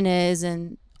passion is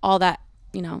and all that,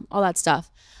 all that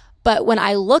stuff. But when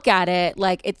I look at it,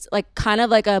 like it's like kind of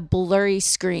like a blurry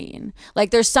screen. Like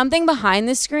there's something behind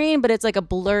the screen, but it's like a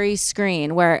blurry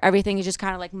screen where everything is just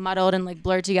kind of like muddled and like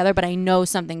blurred together, but I know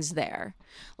something's there.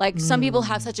 Like some people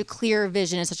have such a clear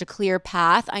vision and such a clear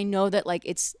path. I know that like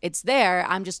it's there.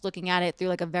 I'm just looking at it through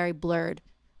like a very blurred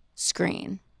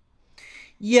screen.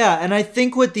 Yeah, and I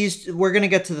think we're going to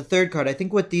get to the third card. I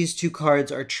think what these 2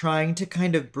 cards are trying to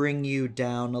kind of bring you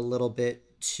down a little bit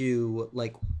to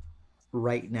like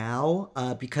right now,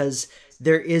 because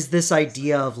there is this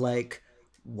idea of like,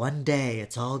 one day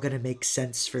it's all gonna make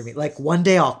sense for me. Like one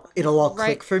day it'll all Right.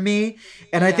 click for me.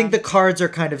 And I think the cards are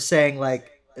kind of saying like,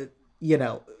 you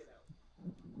know,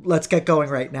 let's get going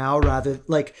right now. Rather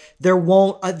like there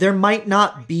might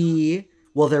not be.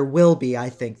 Well, there will be. I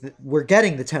think that we're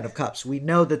getting the 10 of Cups. We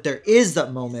know that there is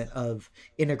that moment of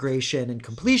integration and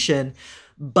completion,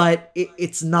 but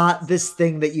it's not this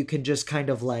thing that you can just kind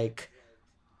of like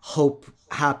hope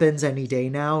happens any day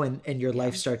now and your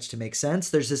life starts to make sense.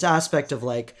 There's this aspect of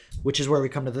like, which is where we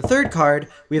come to the third card.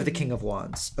 We have the King of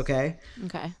Wands. Okay.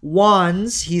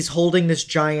 Wands, he's holding this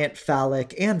giant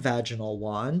phallic and vaginal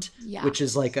wand, which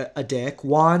is like a dick.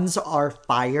 Wands are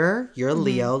fire. You're a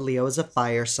Leo. Leo is a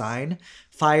fire sign.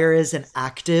 Fire is an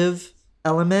active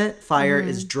element. Fire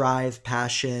is drive,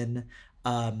 passion,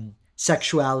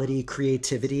 sexuality,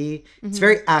 creativity. It's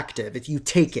very active. If you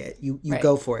take it, you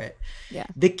go for it. Yeah.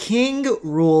 The king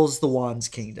rules the Wands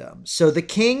kingdom. So the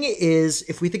king is,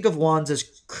 if we think of Wands as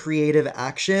creative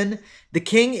action, the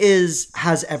king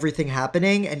has everything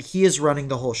happening and he is running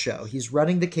the whole show. He's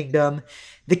running the kingdom.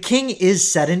 The king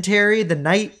is sedentary. The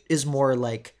knight is more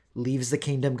like leaves the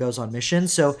kingdom, goes on mission.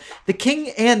 So the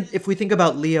king, and if we think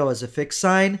about Leo as a fixed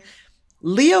sign,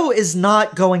 Leo is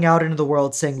not going out into the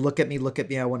world saying, look at me,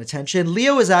 I want attention.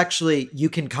 Leo is actually, you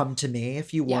can come to me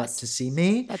if you want to see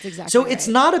me. That's exactly So right. it's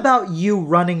not about you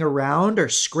running around or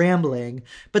scrambling,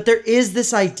 but there is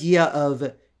this idea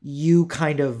of you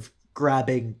kind of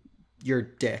grabbing your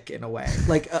dick in a way.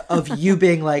 Like of you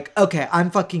being like, okay,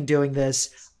 I'm fucking doing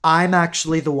this. I'm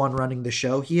actually the one running the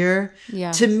show here.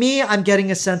 Yeah. To me, I'm getting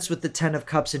a sense with the 10 of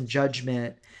Cups and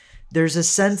Judgment. There's a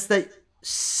sense that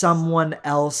someone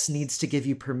else needs to give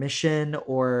you permission,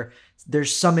 or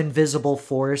there's some invisible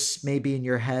force maybe in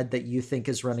your head that you think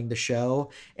is running the show.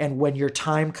 And when your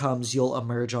time comes, you'll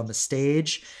emerge on the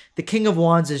stage. The King of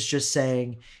Wands is just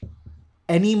saying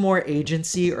any more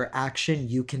agency or action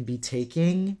you can be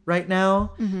taking right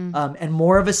now, and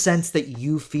more of a sense that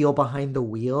you feel behind the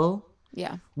wheel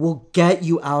will get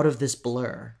you out of this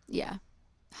blur. Yeah.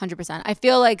 100%. I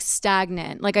feel like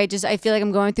stagnant. Like I feel like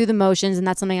I'm going through the motions, and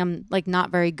that's something I'm like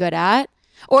not very good at.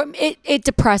 Or it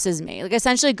depresses me. Like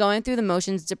essentially going through the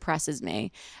motions depresses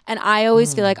me. And I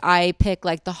always feel like I pick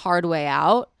like the hard way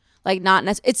out. Like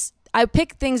I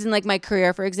pick things in like my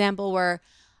career, for example, where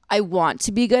I want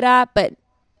to be good at, but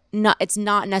it's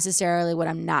not necessarily what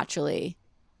I'm naturally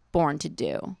born to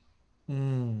do.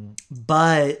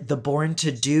 But the born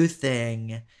to do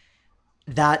thing,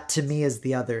 that to me is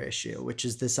the other issue, which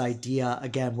is this idea,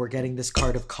 again, we're getting this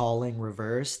card of calling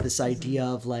reverse, this idea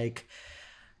of like,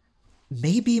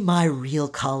 maybe my real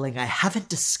calling, I haven't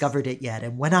discovered it yet.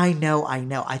 And when I know, I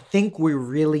know. I think we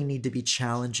really need to be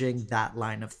challenging that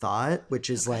line of thought, which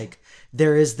is like,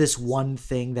 there is this one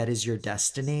thing that is your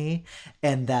destiny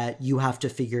and that you have to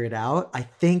figure it out. I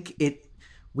think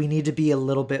we need to be a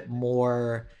little bit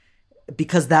more,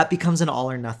 because that becomes an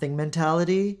all or nothing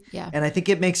mentality. Yeah. And I think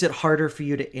it makes it harder for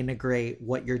you to integrate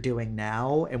what you're doing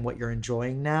now and what you're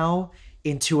enjoying now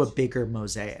into a bigger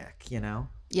mosaic, you know?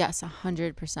 Yes,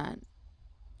 100%.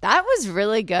 That was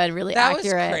really good, really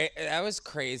accurate. That was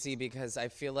crazy because I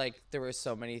feel like there were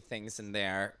so many things in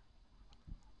there.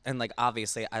 And like,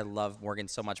 obviously I love Morgan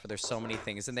so much, but there's so many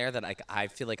things in there that I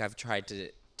feel like I've tried to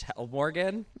tell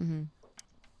Morgan.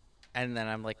 And then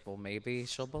I'm like, well, maybe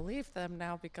she'll believe them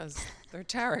now because they're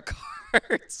tarot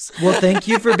cards. Well, thank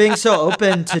you for being so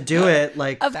open to do it.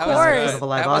 Like, Of in course. front of a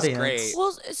live That was audience. great.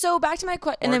 Well, so back to my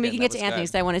question, and then we Morgan, can get that to was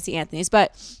Anthony's. good. I want to see Anthony's,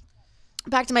 but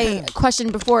back to my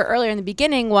question before earlier in the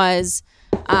beginning was,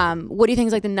 what do you think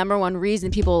is like the number one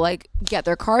reason people like get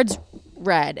their cards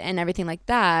read and everything like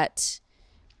that?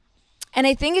 And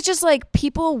I think it's just like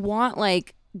people want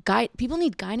like people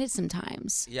need guidance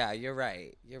sometimes. Yeah, you're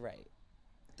right.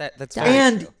 That's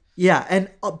And very true. yeah, and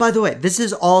by the way, this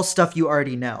is all stuff you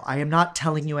already know. I am not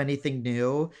telling you anything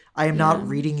new. I am not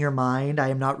reading your mind. I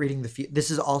am not reading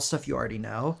this is all stuff you already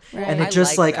know. Right. And it I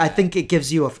just like I that. think it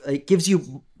gives you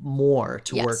more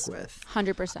to Yes. work with.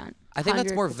 100%. I think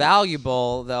that's more 100%.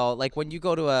 valuable though. Like when you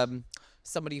go to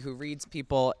somebody who reads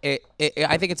people, I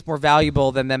think it's more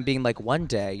valuable than them being like, one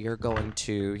day you're going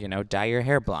to, dye your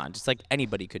hair blonde. It's like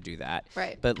anybody could do that.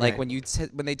 Right. But like Right.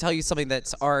 when they tell you something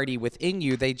that's already within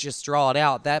you, they just draw it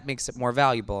out. That makes it more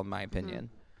valuable, in my opinion.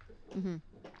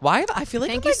 Why? I feel like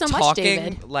Thank I'm you like so much, talking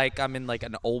David. like I'm in like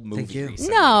an old movie. Thank you.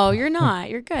 recently. No, you're not.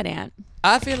 You're good, Aunt.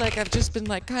 I feel like I've just been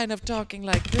like kind of talking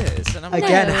like this, and I'm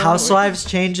Again, like, Housewives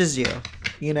changes you,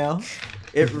 you know?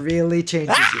 It really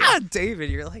changes you. Ah, David,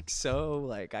 you're like so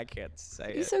like I can't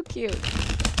say You're it. so cute.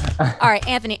 All right,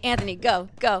 Anthony, go.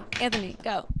 Anthony,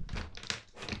 go.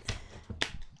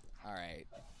 All right.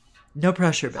 No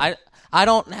pressure, babe. I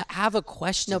don't have a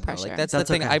question. No though. pressure. Like that's That's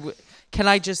the thing. okay.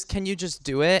 Can you just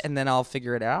do it and then I'll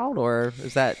figure it out, or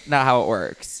is that not how it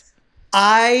works?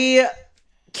 I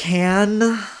can,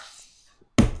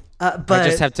 but I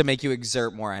just have to make you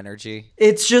exert more energy.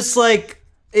 it's just like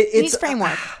Needs it's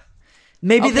framework.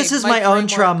 Maybe Okay, this is my my own framework-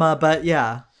 trauma, but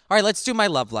yeah. All right, let's do my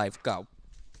love life. Go,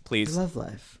 please. Love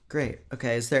life. Great.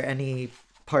 Okay. Is there any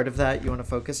part of that you want to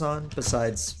focus on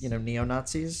besides,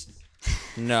 neo-Nazis?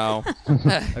 No.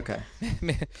 Okay.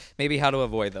 Maybe how to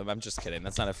avoid them. I'm just kidding.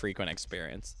 That's not a frequent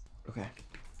experience. Okay.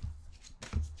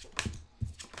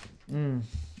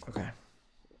 Okay.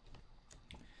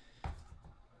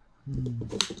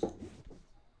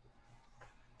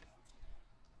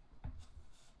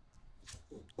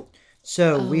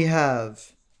 So we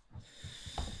have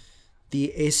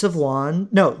the Ace of Wands.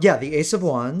 No, yeah, the Ace of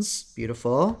Wands.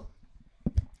 Beautiful.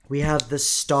 We have the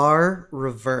Star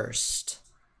reversed.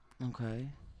 Okay.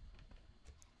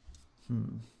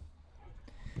 And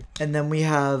then we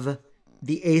have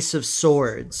the Ace of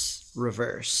Swords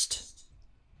reversed.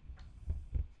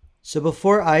 So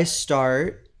before I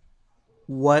start,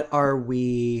 what are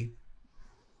we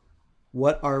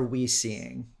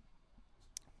seeing?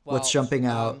 What's jumping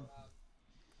out?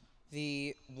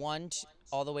 The one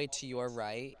all the way to your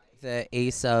right, the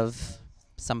Ace of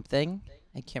something.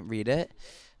 I can't read it.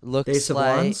 Looks Ace of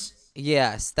like Wands?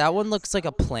 yes, that one looks like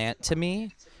a plant to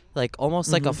me, like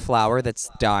almost like a flower that's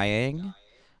dying,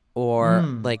 or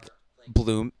like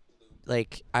bloom,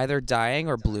 like either dying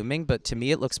or blooming. But to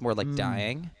me, it looks more like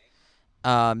dying.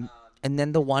 And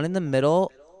then the one in the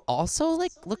middle also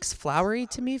like looks flowery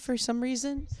to me for some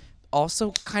reason.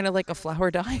 Also kind of like a flower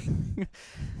dying.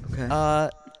 Okay.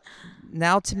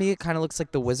 Now to me it kind of looks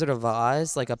like the Wizard of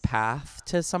Oz, like a path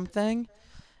to something.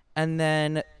 And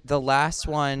then the last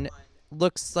one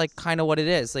looks like kind of what it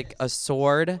is, like a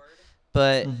sword,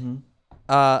 but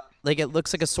like it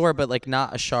looks like a sword, but like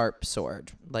not a sharp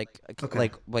sword. Like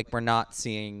we're not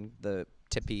seeing the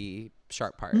tippy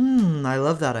sharp part. I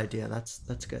love that idea.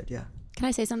 That's good. Yeah. Can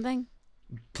I say something?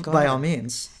 By all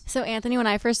means. So Anthony, when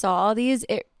I first saw all these,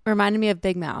 it reminded me of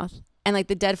Big Mouth and like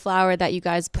the dead flower that you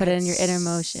guys put in your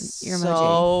emoji.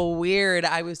 So weird.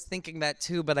 I was thinking that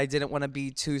too, but I didn't want to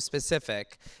be too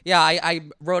specific. Yeah, I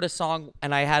wrote a song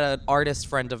and I had an artist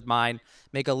friend of mine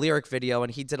make a lyric video,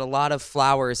 and he did a lot of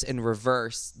flowers in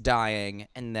reverse, dying,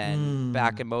 and then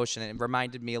back in motion. And it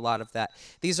reminded me a lot of that.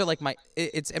 These are like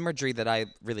it's imagery that I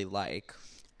really like.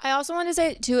 I also wanted to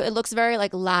say too, it looks very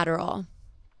like lateral,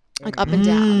 like up and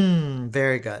down.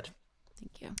 Very good.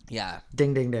 Thank you. Yeah.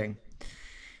 Ding, ding, ding.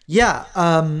 Yeah.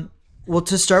 Well,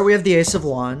 to start, we have the Ace of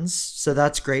Wands. So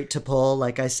that's great to pull.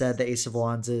 Like I said, the Ace of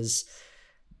Wands is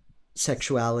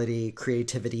sexuality,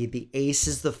 creativity. The Ace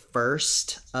is the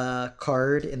first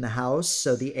card in the house.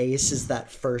 So the Ace is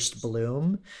that first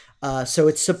bloom. So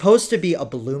it's supposed to be a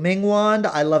blooming wand.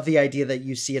 I love the idea that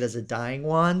you see it as a dying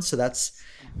wand. So that's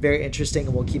very interesting,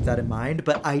 and we'll keep that in mind.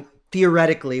 But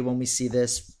theoretically, when we see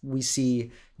this, we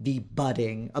see a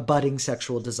budding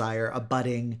sexual desire, a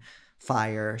budding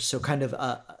fire. So kind of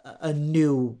a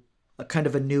new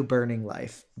burning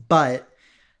life. But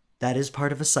that is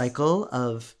part of a cycle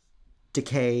of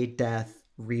decay, death,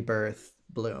 rebirth,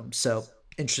 bloom. So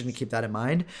interesting to keep that in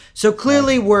mind. So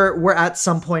clearly we're at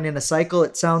some point in a cycle.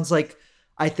 It sounds like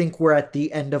I think we're at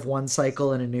the end of one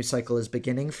cycle and a new cycle is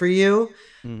beginning for you.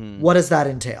 What does that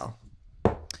entail?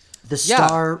 The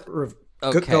star.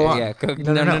 Okay. Go on. Yeah.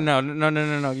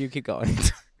 No. You keep going.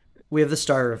 We have the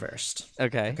star reversed.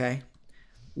 Okay. Okay.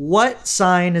 What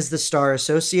sign is the star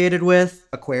associated with?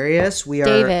 Aquarius. We are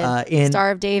David. in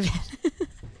Star of David.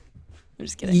 I'm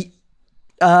just kidding.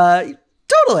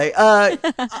 Totally.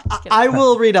 I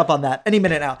will read up on that any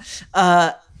minute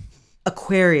now.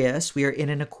 Aquarius. We are in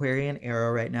an Aquarian era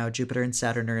right now. Jupiter and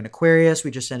Saturn are in Aquarius.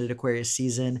 We just ended Aquarius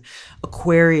season.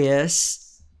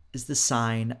 Aquarius is the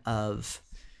sign of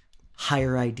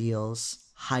higher ideals,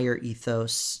 higher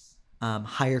ethos,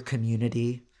 higher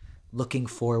community, looking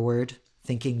forward,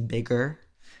 thinking bigger.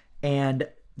 And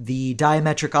the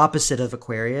diametric opposite of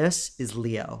Aquarius is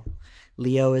Leo.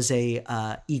 Leo is a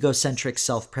egocentric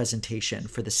self-presentation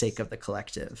for the sake of the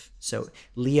collective. So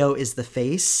Leo is the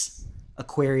face.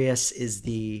 Aquarius is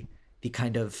the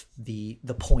kind of the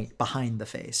point behind the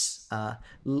face.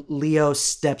 Leo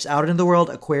steps out into the world.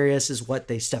 Aquarius is what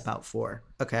they step out for.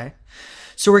 Okay.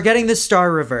 So we're getting this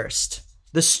star reversed.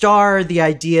 The star, the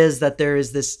idea is that there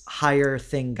is this higher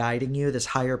thing guiding you, this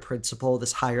higher principle,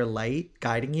 this higher light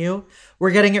guiding you.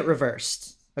 We're getting it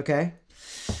reversed. Okay.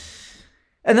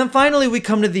 And then finally, we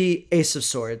come to the Ace of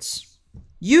Swords.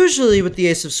 Usually with the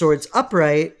Ace of Swords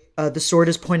upright, the sword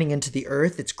is pointing into the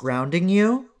earth. It's grounding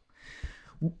you.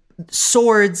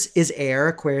 Swords is air.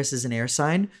 Aquarius is an air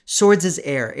sign. Swords is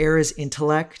air. Air is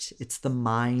intellect. It's the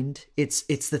mind. It's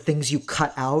the things you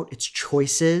cut out. It's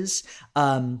choices.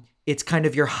 It's kind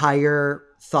of your higher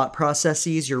thought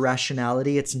processes, your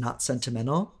rationality. It's not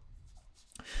sentimental.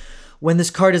 When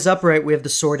this card is upright, we have the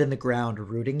sword in the ground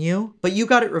rooting you, but you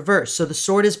got it reversed. So the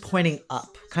sword is pointing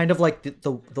up, kind of like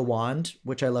the wand,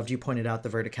 which I loved you pointed out the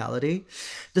verticality.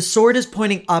 The sword is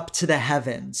pointing up to the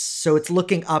heavens. So it's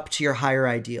looking up to your higher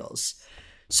ideals.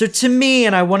 So to me,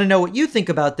 and I want to know what you think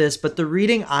about this, but the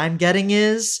reading I'm getting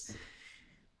is,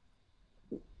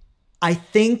 I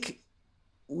think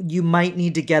you might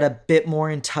need to get a bit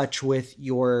more in touch with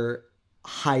your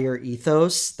higher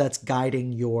ethos that's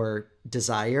guiding your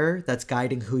desire, that's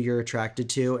guiding who you're attracted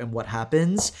to and what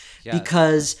happens. Yes.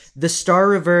 Because the star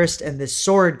reversed and this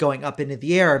sword going up into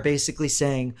the air are basically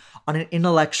saying, on an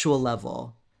intellectual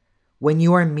level, when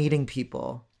you are meeting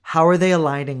people, how are they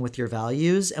aligning with your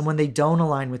values? And when they don't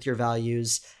align with your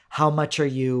values, how much are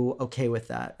you okay with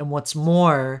that? And what's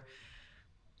more,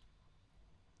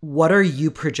 what are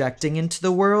you projecting into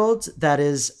the world? That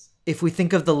is, if we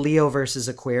think of the Leo versus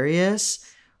Aquarius,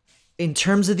 in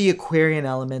terms of the Aquarian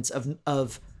elements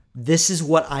of this is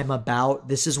what I'm about,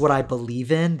 this is what I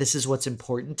believe in, this is what's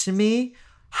important to me,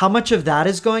 how much of that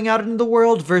is going out into the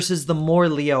world versus the more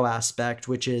Leo aspect,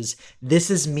 which is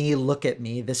this is me, look at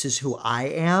me, this is who I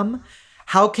am.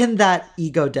 How can that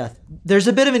ego death, there's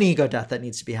a bit of an ego death that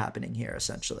needs to be happening here,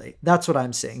 essentially. That's what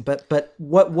I'm saying. But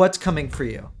what's coming for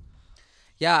you?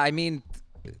 Yeah, I mean,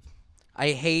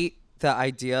 I hate the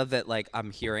idea that like I'm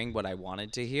hearing what I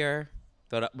wanted to hear.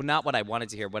 But not what I wanted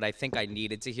to hear, what I think I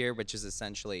needed to hear, which is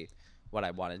essentially what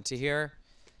I wanted to hear,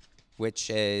 which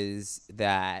is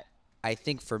that I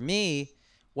think for me,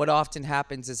 what often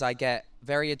happens is I get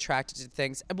very attracted to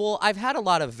things. Well, I've had a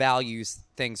lot of values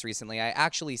things recently. I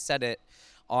actually said it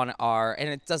on our, and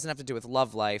it doesn't have to do with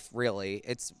love life, really.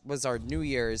 It was our New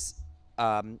Year's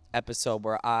episode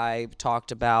where I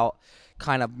talked about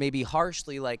kind of maybe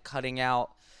harshly like cutting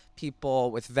out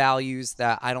people with values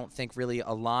that I don't think really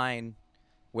align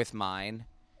with mine,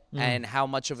 and how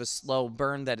much of a slow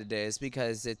burn that it is,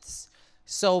 because it's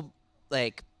so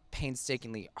like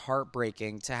painstakingly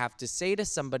heartbreaking to have to say to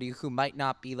somebody who might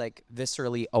not be like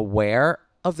viscerally aware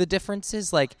of the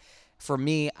differences, like for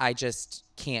me, I just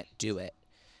can't do it.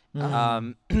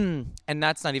 And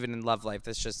that's not even in love life,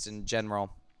 that's just in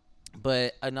general.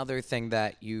 But another thing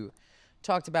that you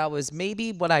talked about was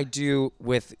maybe what I do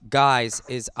with guys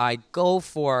is I go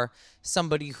for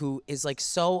somebody who is like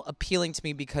so appealing to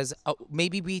me because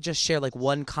maybe we just share like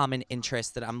one common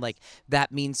interest that I'm like,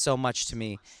 that means so much to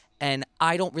me. And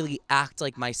I don't really act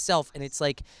like myself. And it's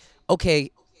like, okay,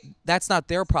 that's not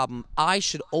their problem. I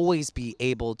should always be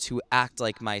able to act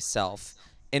like myself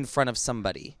in front of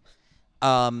somebody.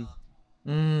 And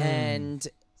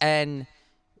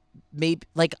maybe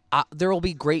like there will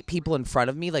be great people in front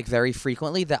of me like very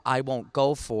frequently that I won't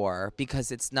go for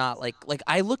because it's not like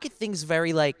I look at things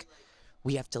very like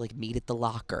we have to like meet at the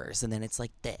lockers and then it's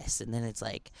like this and then it's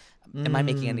like am I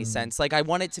making any sense? Like I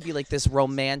want it to be like this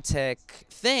romantic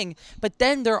thing, but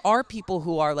then there are people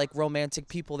who are like romantic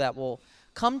people that will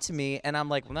come to me and I'm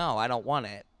like, no, I don't want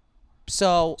it.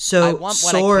 So I want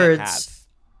what I can't have.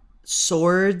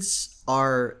 Swords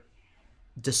are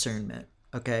discernment.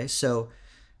 Okay, so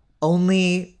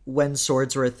only when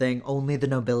swords were a thing, only the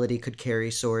nobility could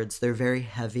carry swords. They're very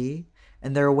heavy,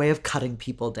 and they're a way of cutting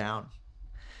people down.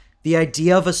 The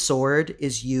idea of a sword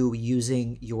is you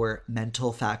using your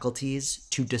mental faculties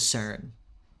to discern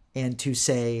and to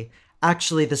say,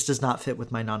 actually, this does not fit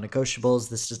with my non-negotiables.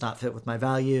 This does not fit with my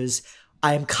values.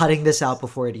 I am cutting this out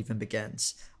before it even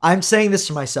begins. I'm saying this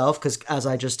to myself because, as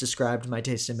I just described, my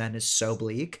taste in men is so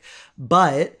bleak.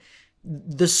 But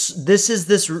this is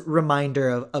this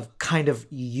reminder of kind of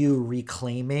you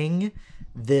reclaiming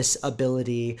this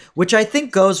ability, which I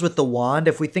think goes with the wand.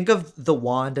 If we think of the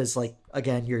wand as like,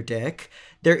 again, your dick,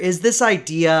 there is this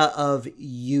idea of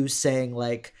you saying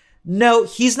like, no,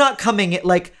 he's not coming.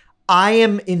 Like, I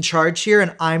am in charge here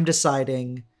and I'm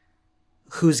deciding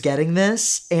who's getting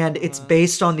this. And it's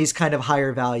based on these kind of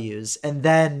higher values. And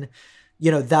then, you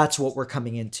know, that's what we're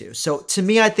coming into. So to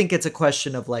me, I think it's a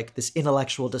question of like this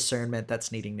intellectual discernment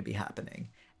that's needing to be happening.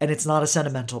 And it's not a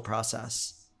sentimental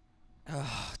process.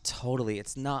 Oh, totally.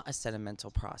 It's not a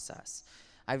sentimental process.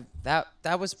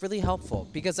 That was really helpful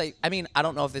because I mean, I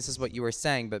don't know if this is what you were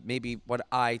saying, but maybe what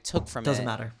I took from Doesn't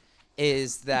matter.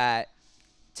 Is that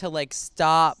to like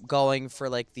stop going for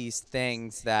like these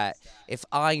things that if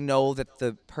I know that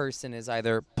the person is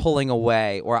either pulling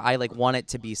away or I like want it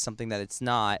to be something that it's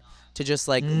not, to just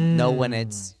like know when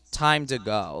it's time to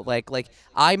go. Like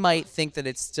I might think that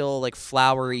it's still like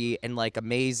flowery and like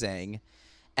amazing,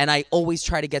 and I always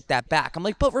try to get that back. I'm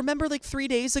like, but remember like 3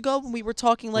 days ago when we were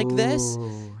talking like this,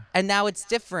 and now it's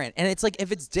different. And it's like,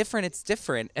 if it's different, it's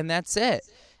different, and that's it.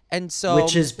 And so,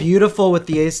 which is beautiful with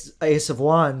the Ace of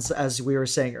Wands, as we were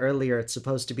saying earlier. It's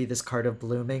supposed to be this card of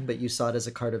blooming, but you saw it as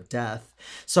a card of death.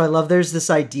 So I love there's this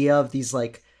idea of these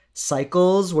like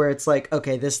cycles where it's like,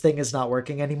 okay, this thing is not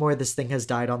working anymore. This thing has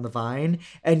died on the vine,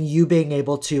 and you being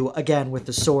able to, again with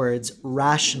the swords,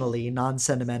 rationally,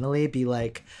 non-sentimentally, be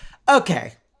like,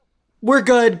 okay, we're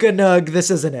good, good nug. This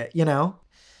isn't it, you know?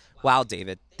 Wow,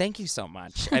 David, thank you so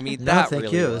much. I mean, No, that thank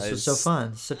really you. was, This was so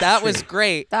fun. Such a that was treat.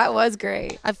 great. That was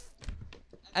great.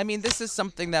 I mean, this is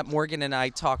something that Morgan and I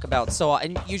talk about. So,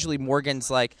 and usually Morgan's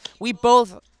like, we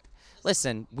both,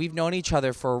 listen, we've known each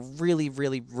other for a really,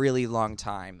 really, really long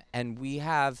time. And we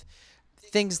have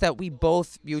things that we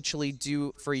both mutually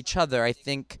do for each other. I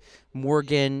think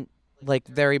Morgan, like,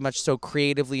 very much so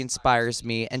creatively inspires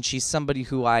me. And she's somebody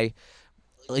who I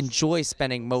enjoy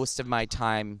spending most of my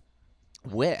time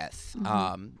with,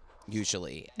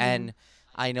 usually. And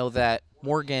I know that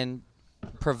Morgan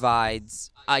provides,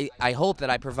 I hope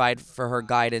that I provide for her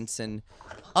guidance in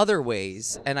other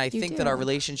ways. And I think that our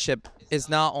relationship is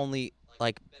not only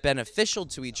like beneficial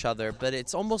to each other, but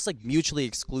it's almost like mutually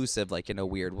exclusive, like in a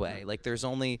weird way. Like there's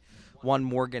only one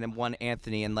Morgan and one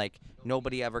Anthony, and like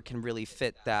nobody ever can really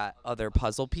fit that other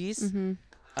puzzle piece. It's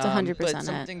 100% But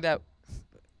something that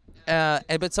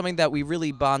but something that we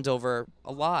really bond over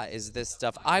a lot is this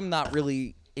stuff. I'm not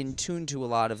really in tune to a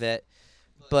lot of it,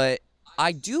 but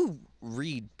I do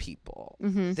read people.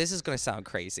 This is going to sound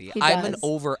crazy. I'm an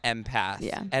over empath,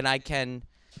 and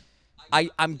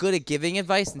I'm good at giving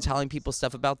advice and telling people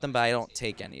stuff about them, but I don't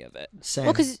take any of it. Same.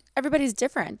 Well, because everybody's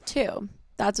different too.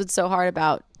 That's what's so hard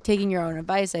about taking your own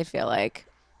advice, I feel like.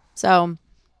 So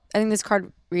I think this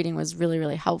card reading was really,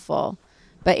 really helpful.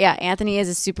 But yeah, Anthony is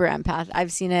a super empath.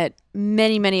 I've seen it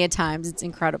many, many a times. It's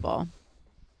incredible.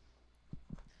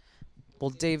 Well,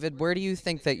 David, where do you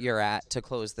think that you're at to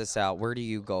close this out? Where do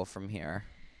you go from here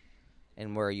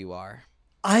and where you are?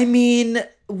 I mean,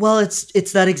 well,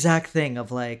 it's that exact thing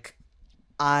of like,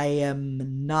 I am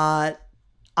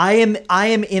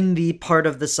in the part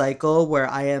of the cycle where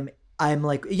I'm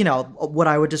like, you know, what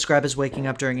I would describe as waking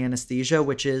up during anesthesia,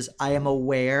 which is I am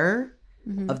aware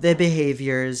of the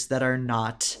behaviors that are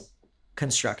not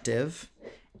constructive,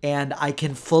 and I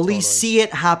can fully see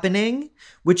it happening,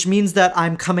 which means that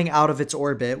I'm coming out of its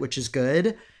orbit, which is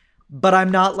good, but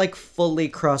I'm not like fully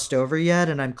crossed over yet,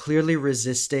 and I'm clearly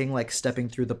resisting like stepping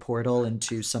through the portal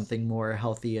into something more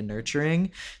healthy and nurturing.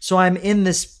 So I'm in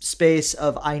this space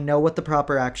of I know what the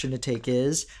proper action to take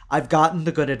is. I've gotten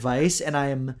the good advice, and I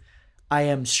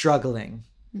am struggling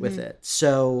with it.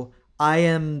 So I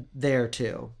am there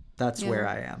too. That's where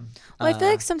I am. Well, I feel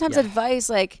like sometimes advice,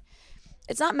 like,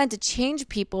 it's not meant to change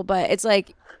people, but it's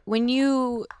like when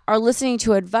you are listening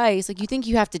to advice, like you think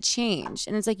you have to change,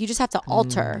 and it's like you just have to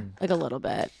alter like a little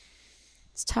bit.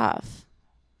 It's tough.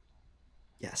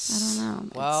 Yes. I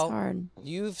don't know. Well, it's hard.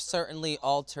 You've certainly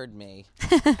altered me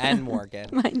and Morgan.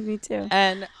 Me too.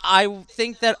 And I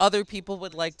think that other people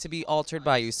would like to be altered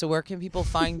by you. So where can people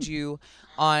find you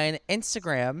on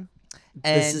Instagram?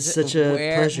 And This is such a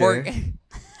pleasure.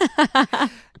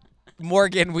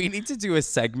 Morgan, we need to do a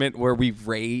segment where we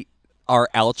rate our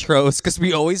outros, because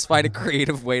we always find a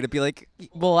creative way to be like,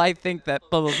 well, I think that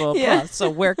blah, blah, blah, blah. So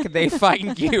where can they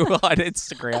find you on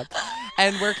Instagram?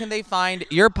 And where can they find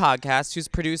your podcast, who's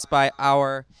produced by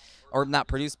or not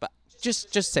produced, but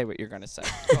just say what you're going to say.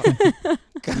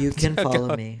 You can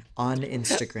follow me on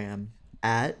Instagram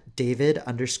at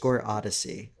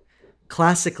David_Odyssey.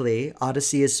 Classically,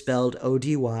 Odyssey is spelled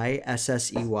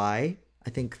ODYSSEY. I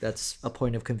think that's a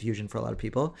point of confusion for a lot of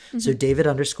people. So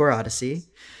David_Odyssey.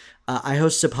 I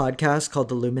host a podcast called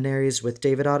The Luminaries with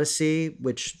David Odyssey,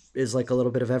 which is like a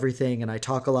little bit of everything, and I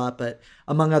talk a lot, but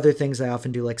among other things, I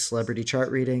often do like celebrity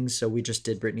chart readings. So we just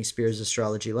did Britney Spears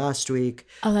astrology last week.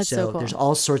 Oh, that's so cool. There's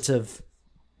all sorts of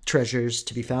treasures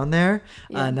to be found there,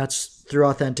 and that's through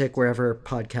Authentic, wherever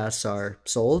podcasts are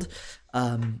sold.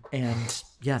 And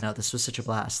yeah, no, this was such a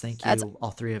blast. Thank you,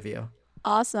 all three of you.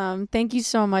 Awesome. Thank you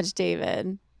so much,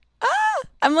 David.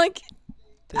 I'm like,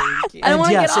 Thank you. I don't want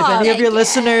to get Yes, off. if any of your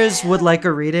listeners would like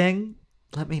a reading,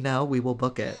 let me know. We will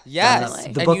book it. Yes.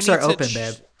 Definitely. The And books you are need to open,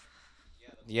 babe.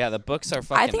 Yeah, the books are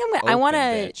fucking I think I open, want to,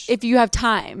 bitch. if you have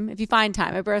time, if you find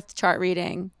time, a birth chart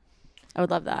reading, I would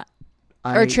love that.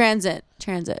 Or I- transit.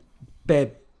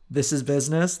 Babe, this is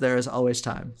business. There is always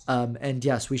time. And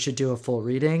yes, we should do a full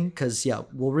reading because, yeah,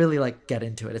 we'll really like get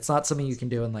into it. It's not something you can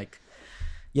do in like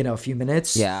a few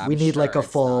minutes. Yeah, we need like a it's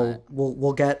full. not.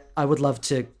 We'll get. I would love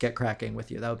to get cracking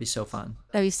with you. That would be so fun.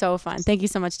 That'd be so fun. Thank you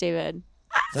so much, David.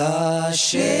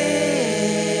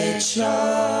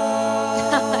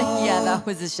 Yeah, that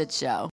was a shit show.